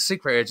 So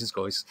secret agents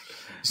goes,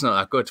 it's not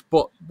that good.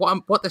 But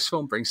what this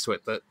film brings to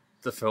it that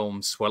the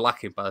films were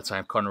lacking by the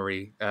time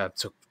Connery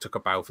took a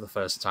bow for the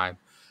first time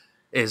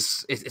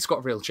is it's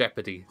got real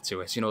jeopardy to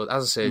it.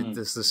 As I said,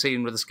 there's the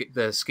scene with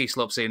the ski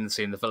slope scene, the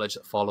scene in the village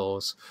that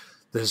follows.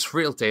 There's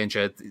real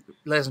danger.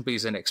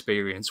 Lazenby's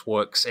inexperience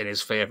works in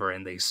his favour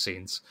in these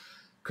scenes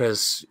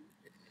because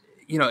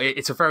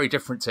it's a very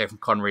different take from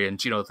Connery, and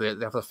they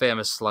have the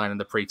famous line in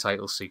the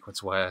pre-title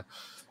sequence where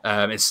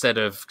instead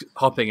of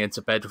hopping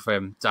into bed with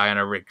him,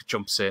 Diana Rigg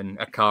jumps in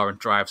a car and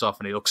drives off,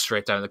 and he looks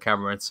straight down the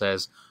camera and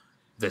says,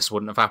 "This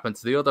wouldn't have happened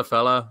to the other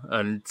fella."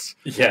 And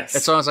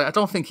it's almost like, I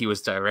don't think he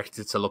was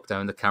directed to look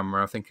down the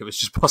camera. I think it was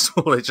just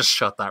possible they just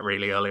shot that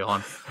really early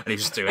on, and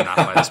he's just doing that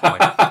by this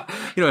point.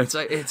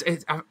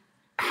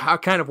 I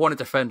kind of want to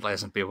defend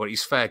Lazenby, but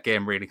he's fair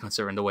game, really,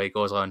 considering the way he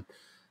goes on,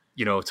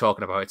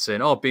 talking about it,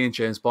 saying, being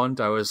James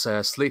Bond, I was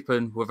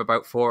sleeping with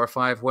about 4 or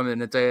 5 women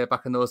in a day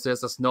back in those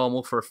days. That's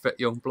normal for a fit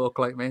young bloke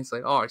like me. It's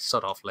like,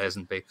 sod off,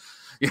 Lazenby.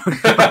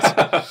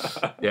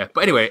 Yeah,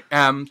 but anyway,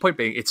 point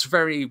being, it's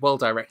very well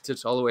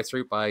directed all the way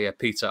through by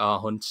Peter R.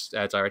 Hunt,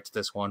 directed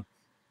this one.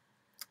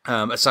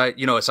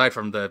 Aside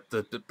from the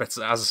bits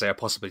that, as I say, are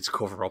possibly to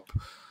cover up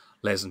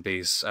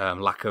Lazenby's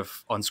lack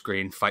of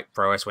on-screen fight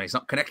prowess when he's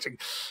not connecting.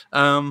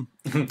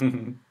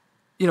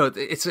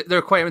 It's the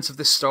requirements of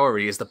this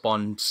story is that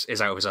Bond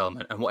is out of his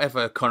element, and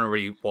whatever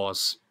Connery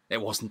was, it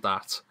wasn't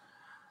that.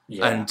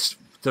 Yeah. And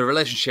the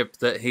relationship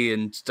that he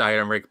and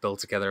Diana Rigg built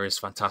together is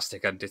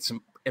fantastic, and it's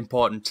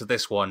important to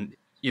this one,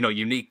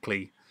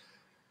 uniquely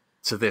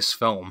to this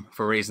film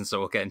for reasons that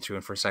we'll get into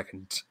in for a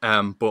second.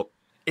 But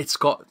it's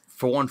got,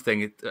 for one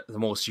thing, the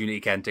most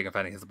unique ending of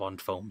any of the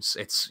Bond films.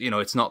 It's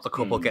it's not the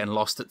couple getting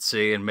lost at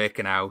sea and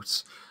making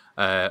out.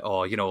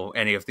 or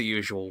any of the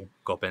usual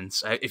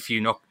gubbins. If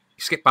you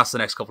skip past the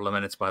next couple of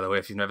minutes, by the way,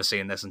 if you've never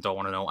seen this and don't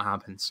want to know what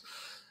happens,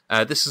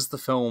 this is the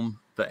film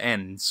that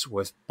ends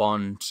with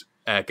Bond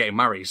getting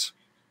married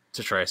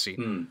to Tracy.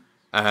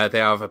 They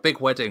have a big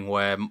wedding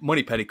where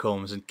Moneypenny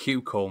comes and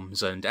Q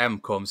comes and M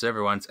comes.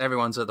 Everyone's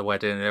at the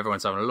wedding and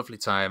everyone's having a lovely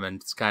time,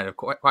 and it's kind of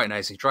quite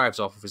nice. He drives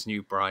off with his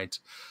new bride,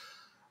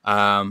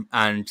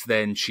 and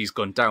then she's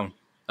gunned down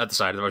at the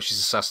side of the road. She's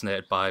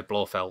assassinated by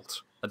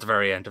Blofeld at the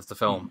very end of the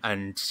film,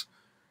 and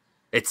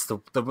it's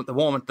the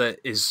moment that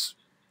is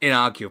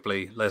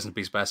inarguably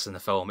Lazenby's best in the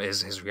film.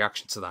 Is his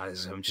reaction to that,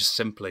 is him just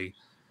simply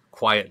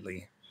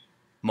quietly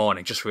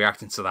mourning, just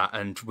reacting to that,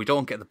 and we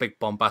don't get the big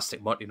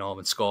bombastic Monty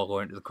Norman score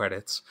going to the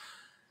credits.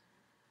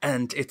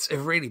 And it's a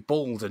really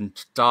bold and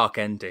dark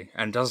ending,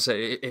 and as I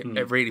say,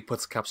 it really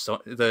puts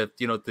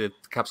the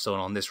capstone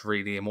on this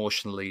really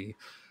emotionally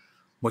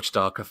much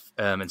darker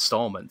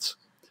installment.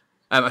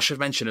 I should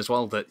mention as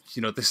well that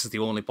this is the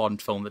only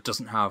Bond film that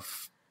doesn't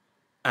have,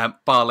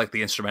 bar like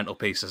the instrumental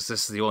pieces,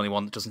 this is the only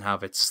one that doesn't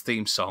have its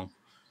theme song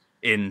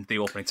in the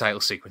opening title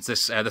sequence.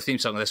 The theme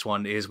song of this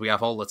one is "We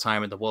Have All the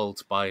Time in the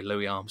World" by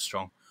Louis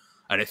Armstrong,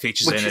 and it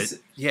features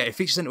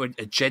into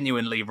a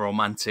genuinely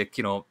romantic.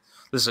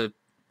 There's a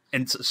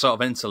sort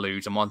of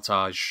interlude, a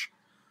montage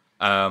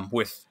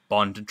with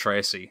Bond and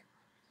Tracy,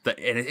 and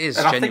it is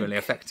genuinely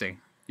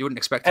affecting. You wouldn't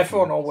expect it.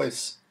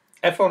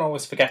 Everyone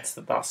always forgets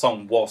that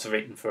song was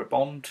written for a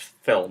Bond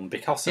film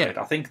because of it.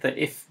 I think that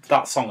if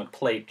that song had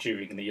played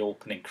during the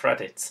opening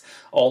credits,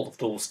 all of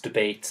those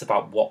debates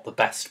about what the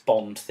best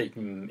Bond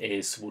theme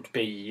is would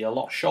be a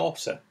lot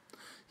shorter.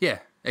 Yeah,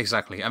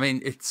 exactly. I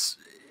mean, it's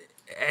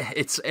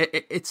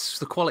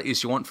the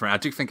qualities you want from it. I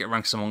do think it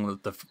ranks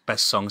among the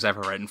best songs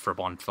ever written for a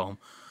Bond film.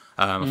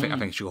 I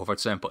think it should go for it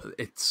soon, but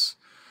it's.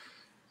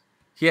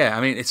 Yeah,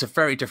 I mean, it's a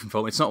very different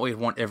film. It's not what you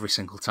want every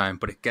single time,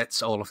 but it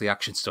gets all of the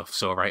action stuff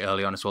so right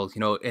early on as well.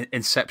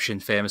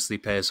 Inception famously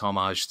pays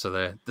homage to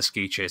the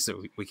ski chase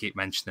that we keep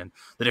mentioning.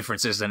 The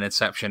difference is in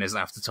Inception is that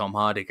after Tom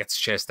Hardy gets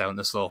chased down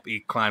the slope, he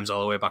climbs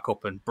all the way back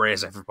up and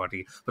brays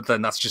everybody. But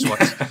then that's just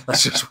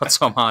what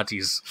Tom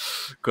Hardy's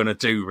gonna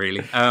do,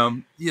 really.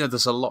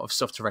 There's a lot of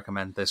stuff to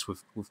recommend this.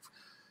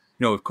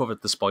 We've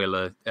covered the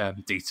spoiler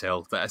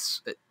detail.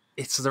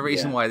 It's the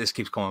reason why this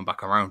keeps coming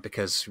back around,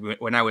 because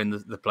we're now in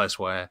the place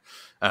where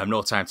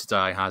No Time to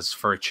Die has,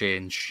 for a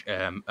change,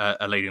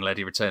 a leading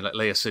lady return. Like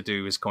Léa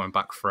Seydoux is coming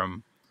back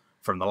from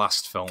the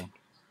last film,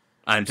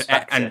 and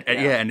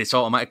it's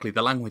automatically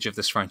the language of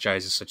this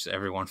franchise is such that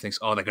everyone thinks,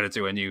 oh, they're going to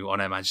do a new On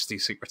Her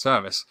Majesty's Secret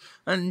Service,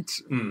 and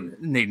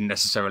needn't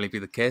necessarily be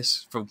the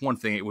case. For one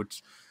thing, it would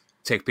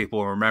take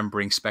people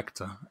remembering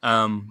Spectre.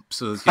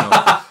 So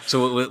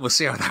we'll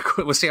see how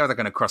they're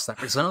going to cross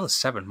that. It's another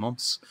 7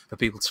 months for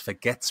people to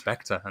forget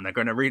Spectre, and they're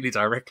going to really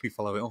directly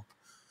follow it up.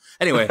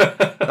 Anyway,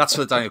 that's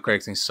for the Daniel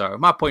Craig thing. So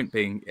my point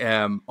being,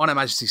 On Her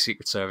Majesty's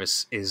Secret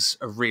Service is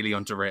a really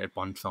underrated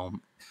Bond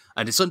film.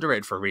 And it's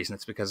underrated for a reason.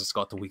 It's because it's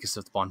got the weakest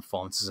of the Bond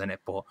performances in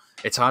it. But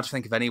it's hard to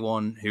think of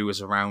anyone who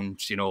was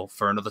around,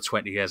 for another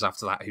 20 years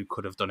after that who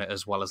could have done it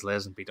as well as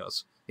Lazenby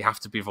does. You have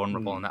to be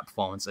vulnerable in that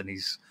performance, and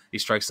he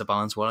strikes the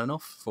balance well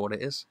enough for what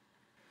it is.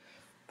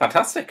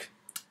 Fantastic.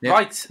 Yeah.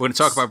 Right. We're going to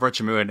talk about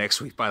Roger Moore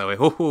next week, by the way.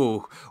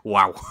 Oh,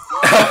 wow.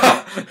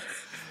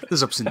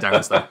 There's ups and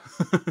downs there.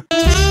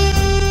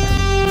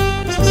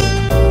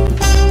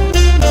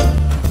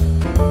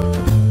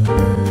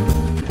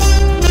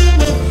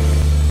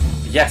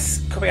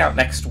 Yes, coming out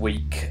next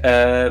week.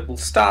 We'll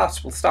start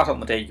on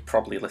the day you're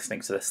probably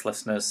listening to this,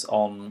 listeners.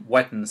 On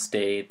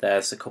Wednesday,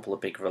 there's a couple of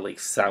big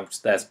releases out.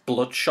 There's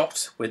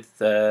Bloodshot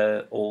with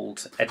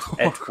old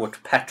Edward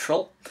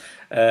Petrel.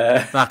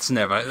 Is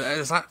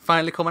that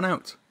finally coming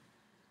out?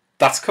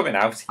 That's coming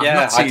out.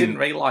 Yeah, I didn't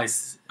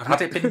realise.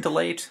 Had it been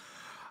delayed?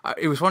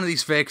 It was one of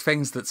these vague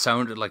things that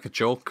sounded like a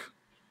joke.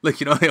 Like,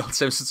 the old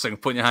Simpsons thing,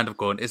 putting your hand up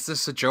going, is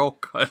this a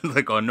joke? And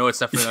they're going, no, it's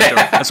definitely not a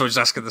joke. And so we're just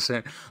asking the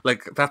same.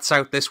 Like, that's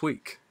out this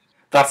week.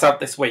 That's out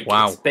this week.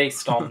 Wow. It's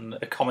based on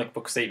a comic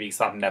book series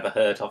I've never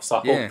heard of, so I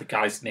hope the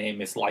guy's name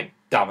is like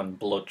Darren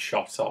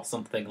Bloodshot or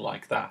something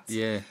like that.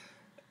 Yeah.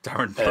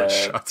 Darren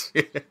Bloodshot.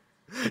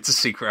 It's a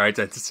secret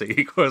identity.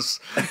 He goes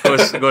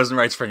and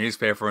writes for a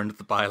newspaper under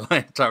the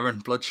byline,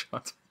 Darren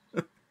Bloodshot.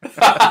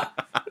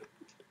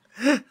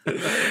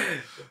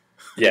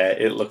 Yeah,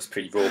 it looks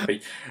pretty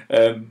ropey.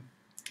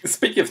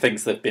 Speaking of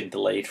things that have been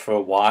delayed for a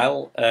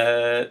while,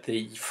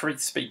 the Free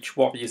Speech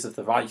Warriors of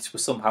the Right were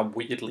somehow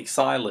weirdly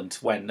silent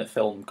when the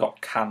film got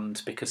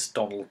canned because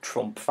Donald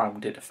Trump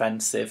found it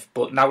offensive,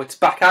 but now it's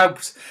back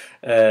out.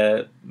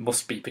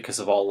 Must be because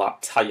of all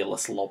that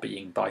tireless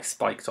lobbying by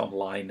Spiked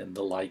Online and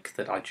the like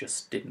that I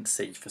just didn't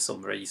see for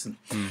some reason.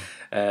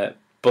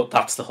 But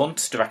that's The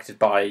Hunt, directed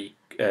by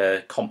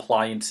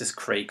Compliance's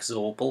Craig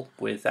Zobel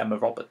with Emma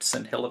Roberts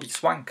and Hilary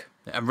Swank.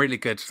 I'm really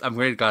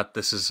glad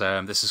this is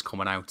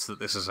coming out, that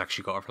this has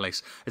actually got a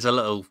release. It's a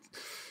little,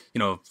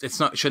 it's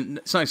not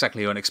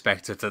exactly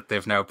unexpected that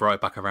they've now brought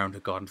it back around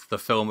and gone, the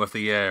film of the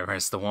year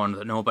is the one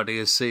that nobody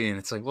has seen.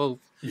 It's like, well,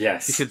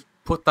 yes,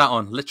 put that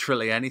on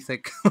literally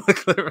anything.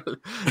 Like, literally,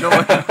 no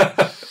one,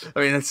 I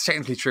mean, it's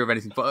technically true of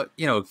anything, but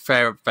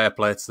fair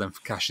play to them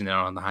for cashing in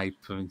on the hype.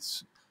 I mean,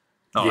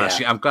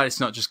 actually, I'm glad it's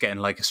not just getting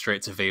like a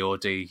straight to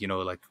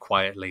VOD, like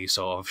quietly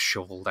sort of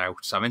shoveled out.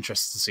 So I'm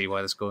interested to see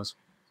where this goes.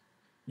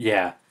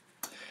 Yeah.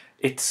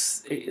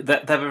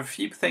 There are a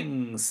few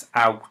things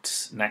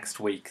out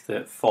next week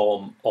that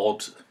form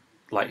odd,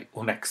 like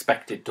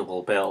unexpected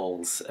double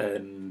bills,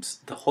 and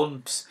The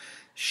Hunt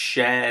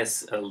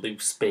shares a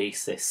loose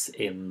basis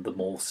in The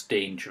Most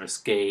Dangerous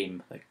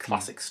Game, a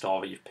classic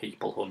story of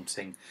people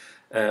hunting,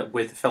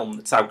 with a film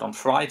that's out on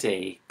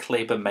Friday,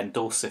 Kleber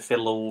Mendoza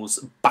Fillo's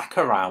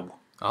Bacurau.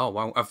 Oh,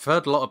 wow. I've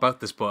heard a lot about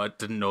this, but I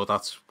didn't know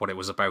that's what it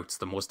was about,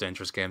 the Most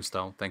Dangerous Game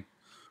style thing.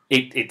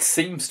 It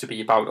seems to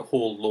be about a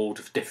whole load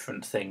of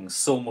different things,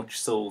 so much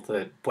so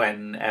that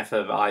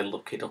whenever I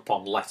look it up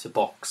on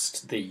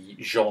Letterboxd, the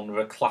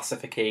genre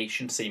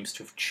classification seems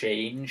to have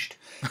changed.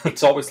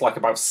 It's always like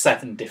about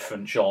 7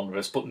 different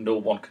genres, but no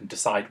one can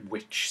decide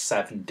which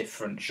 7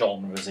 different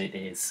genres it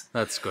is.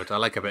 That's good. I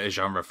like a bit of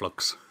genre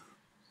flux.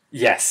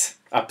 Yes,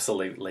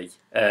 absolutely.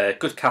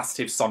 Good cast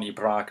of Sonia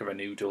Braga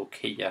and Udo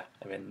Kier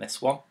are in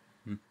this one.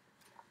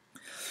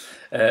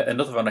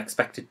 Another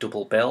unexpected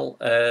double bill.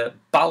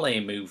 Ballet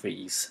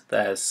movies.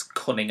 There's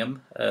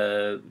Cunningham,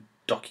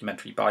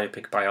 documentary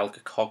biopic by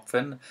Elgar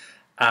Cogvan,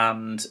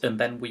 and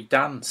Then We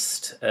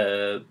Danced.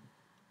 There's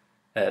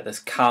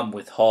Calm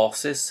with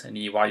Horses, a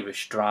new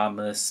Irish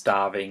drama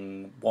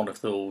starring one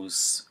of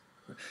those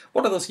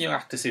young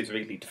actors who's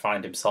really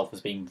defined himself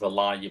as being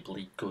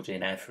reliably good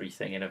in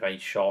everything in a very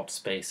short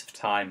space of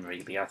time,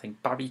 really. I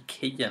think Barry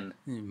Keoghan.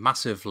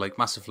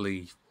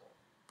 Massively,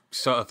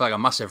 sort of like a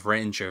massive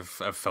range of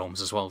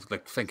films as well.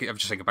 Like, I'm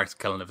just thinking back to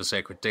Killing of a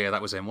Sacred Deer. That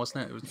was him,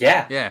 wasn't it?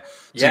 Yeah.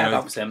 So,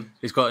 that was him.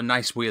 He's got a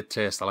nice weird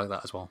taste. I like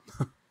that as well.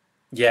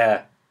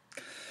 Yeah.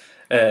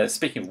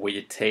 Speaking of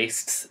weird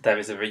tastes, there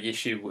is a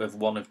reissue of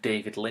one of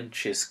David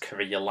Lynch's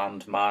career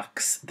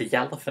landmarks. The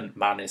Elephant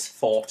Man is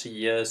 40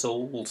 years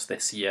old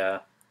this year.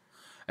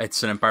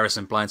 It's an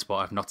embarrassing blind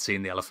spot. I've not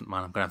seen The Elephant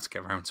Man. I'm going to have to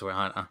get around to it,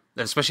 aren't I?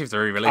 Especially if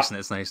they're re-releasing it.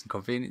 It's nice and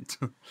convenient.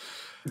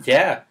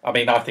 Yeah, I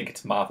mean, I think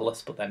it's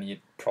marvellous, but then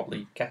you'd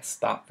probably guess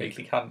that,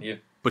 really, can't you?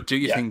 But do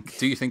you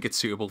think it's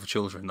suitable for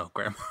children, though,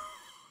 Graham?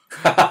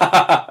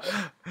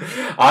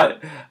 I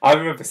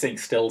remember seeing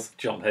stills of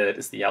John Hurt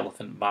as the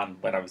Elephant Man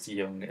when I was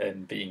young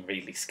and being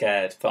really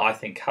scared, but I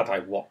think had I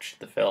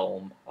watched the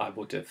film, I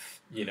would have,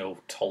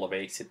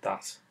 tolerated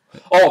that.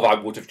 Or I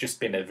would have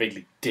just been a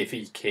really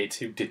divvy kid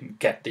who didn't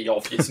get the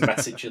obvious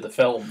message of the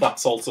film.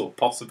 That's also a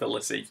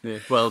possibility. Yeah.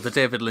 Well, the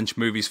David Lynch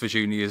Movies for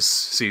Juniors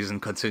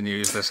season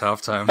continues this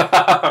half-time.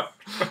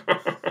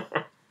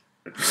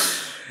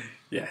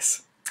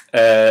 Yes.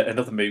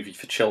 Another movie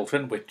for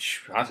children,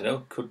 which, I don't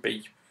know, could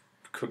be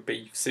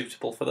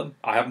suitable for them.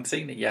 I haven't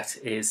seen it yet,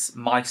 is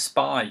My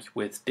Spy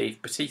with Dave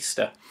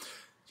Bautista.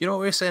 You know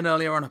what we were saying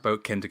earlier on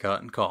about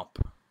Kindergarten Cop?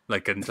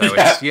 Like, and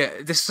this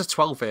is a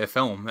 12-year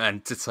film,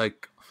 and it's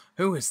like,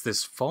 who is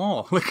this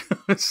for? Like,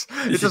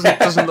 it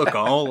doesn't look at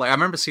all. Like, I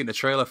remember seeing a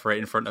trailer for it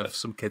in front of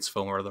some kids'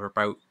 film where they were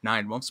about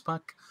 9 months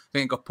back. I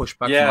think it got pushed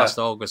back from last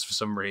August for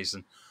some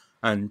reason.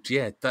 And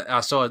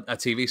I saw a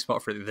TV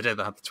spot for it the other day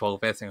that had the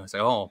 12-year thing. I was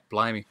like, oh,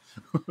 blimey.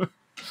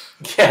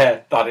 Yeah,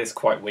 that is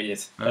quite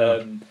weird.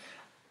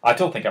 I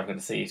don't think I'm going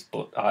to see it,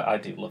 but I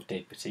do love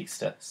Dave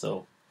Bautista,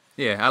 so...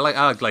 Yeah, I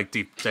like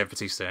Dave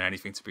Bautista in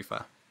anything, to be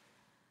fair.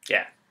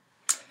 Yeah.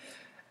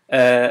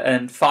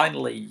 And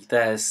finally,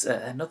 there's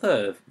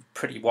another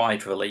pretty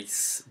wide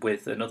release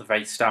with another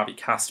very starry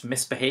cast,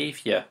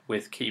 Misbehaviour,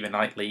 with Keira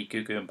Knightley,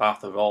 Gugu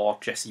Mbatha Raw,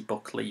 Jessie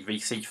Buckley,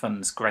 Rhys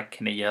Ifans, Greg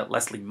Kinnear,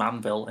 Leslie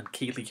Manville, and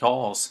Keely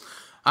Hawes.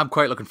 I'm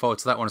quite looking forward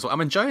to that one as well. I'm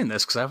enjoying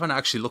this because I haven't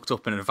actually looked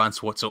up in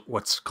advance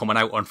what's coming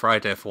out on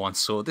Friday for once.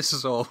 So this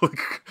is all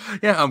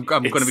I'm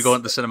going to be going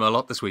to the cinema a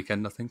lot this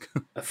weekend, I think.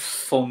 A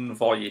fun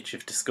voyage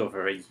of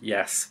discovery,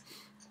 yes.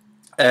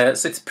 So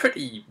it's a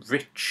pretty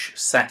rich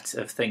set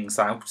of things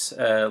out,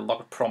 a lot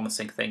of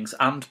promising things,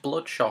 and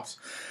Bloodshot.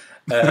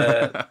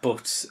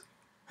 But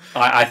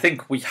I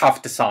think we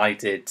have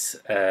decided,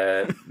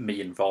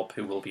 me and Rob,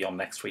 who will be on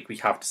next week, we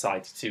have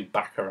decided to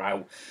back her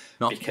out.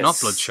 Not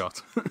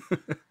Bloodshot.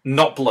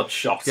 Not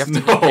Bloodshot. You're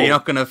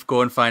not going to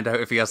go and find out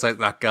if he has like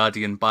that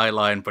Guardian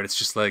byline, but it's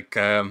just like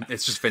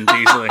it's just Vin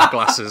Diesel in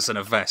glasses and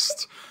a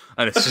vest.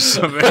 And it's just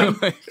something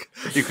like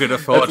you could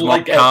afford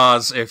more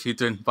cars if you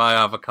didn't buy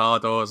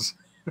avocados.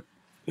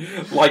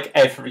 Like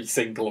every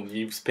single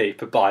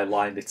newspaper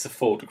byline, it's a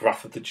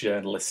photograph of the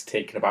journalist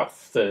taken about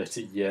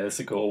 30 years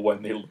ago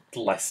when they looked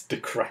less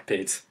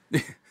decrepit.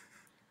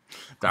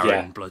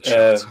 Darren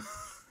Bloodshot.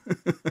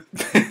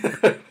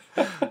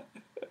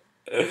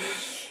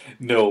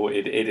 No,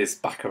 it is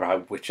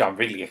Bacurau, which I'm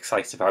really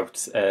excited about.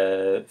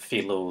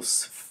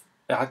 Philo's,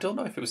 I don't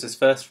know if it was his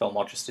first film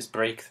or just his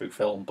breakthrough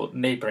film, but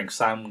Neighbouring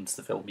Sounds,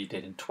 the film he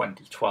did in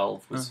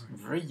 2012, was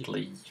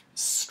really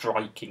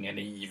striking and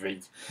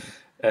eerie.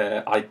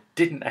 I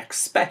didn't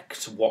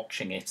expect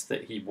watching it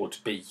that he would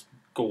be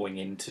going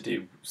in to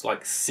do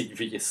like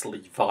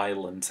seriously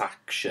violent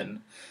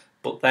action,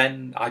 But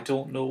then I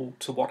don't know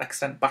to what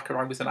extent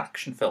Baccarat was an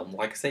action film.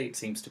 Like I say, it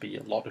seems to be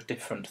a lot of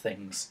different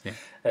things.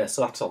 Yeah.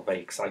 So that's all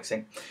very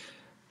exciting.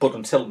 But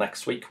until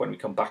next week, when we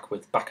come back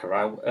with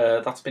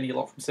Baccarat, that's been a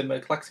lot from Cinema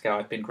Eclectica.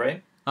 I've been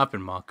Graham. I've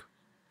been Mark.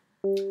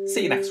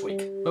 See you next week.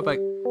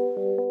 Bye-bye.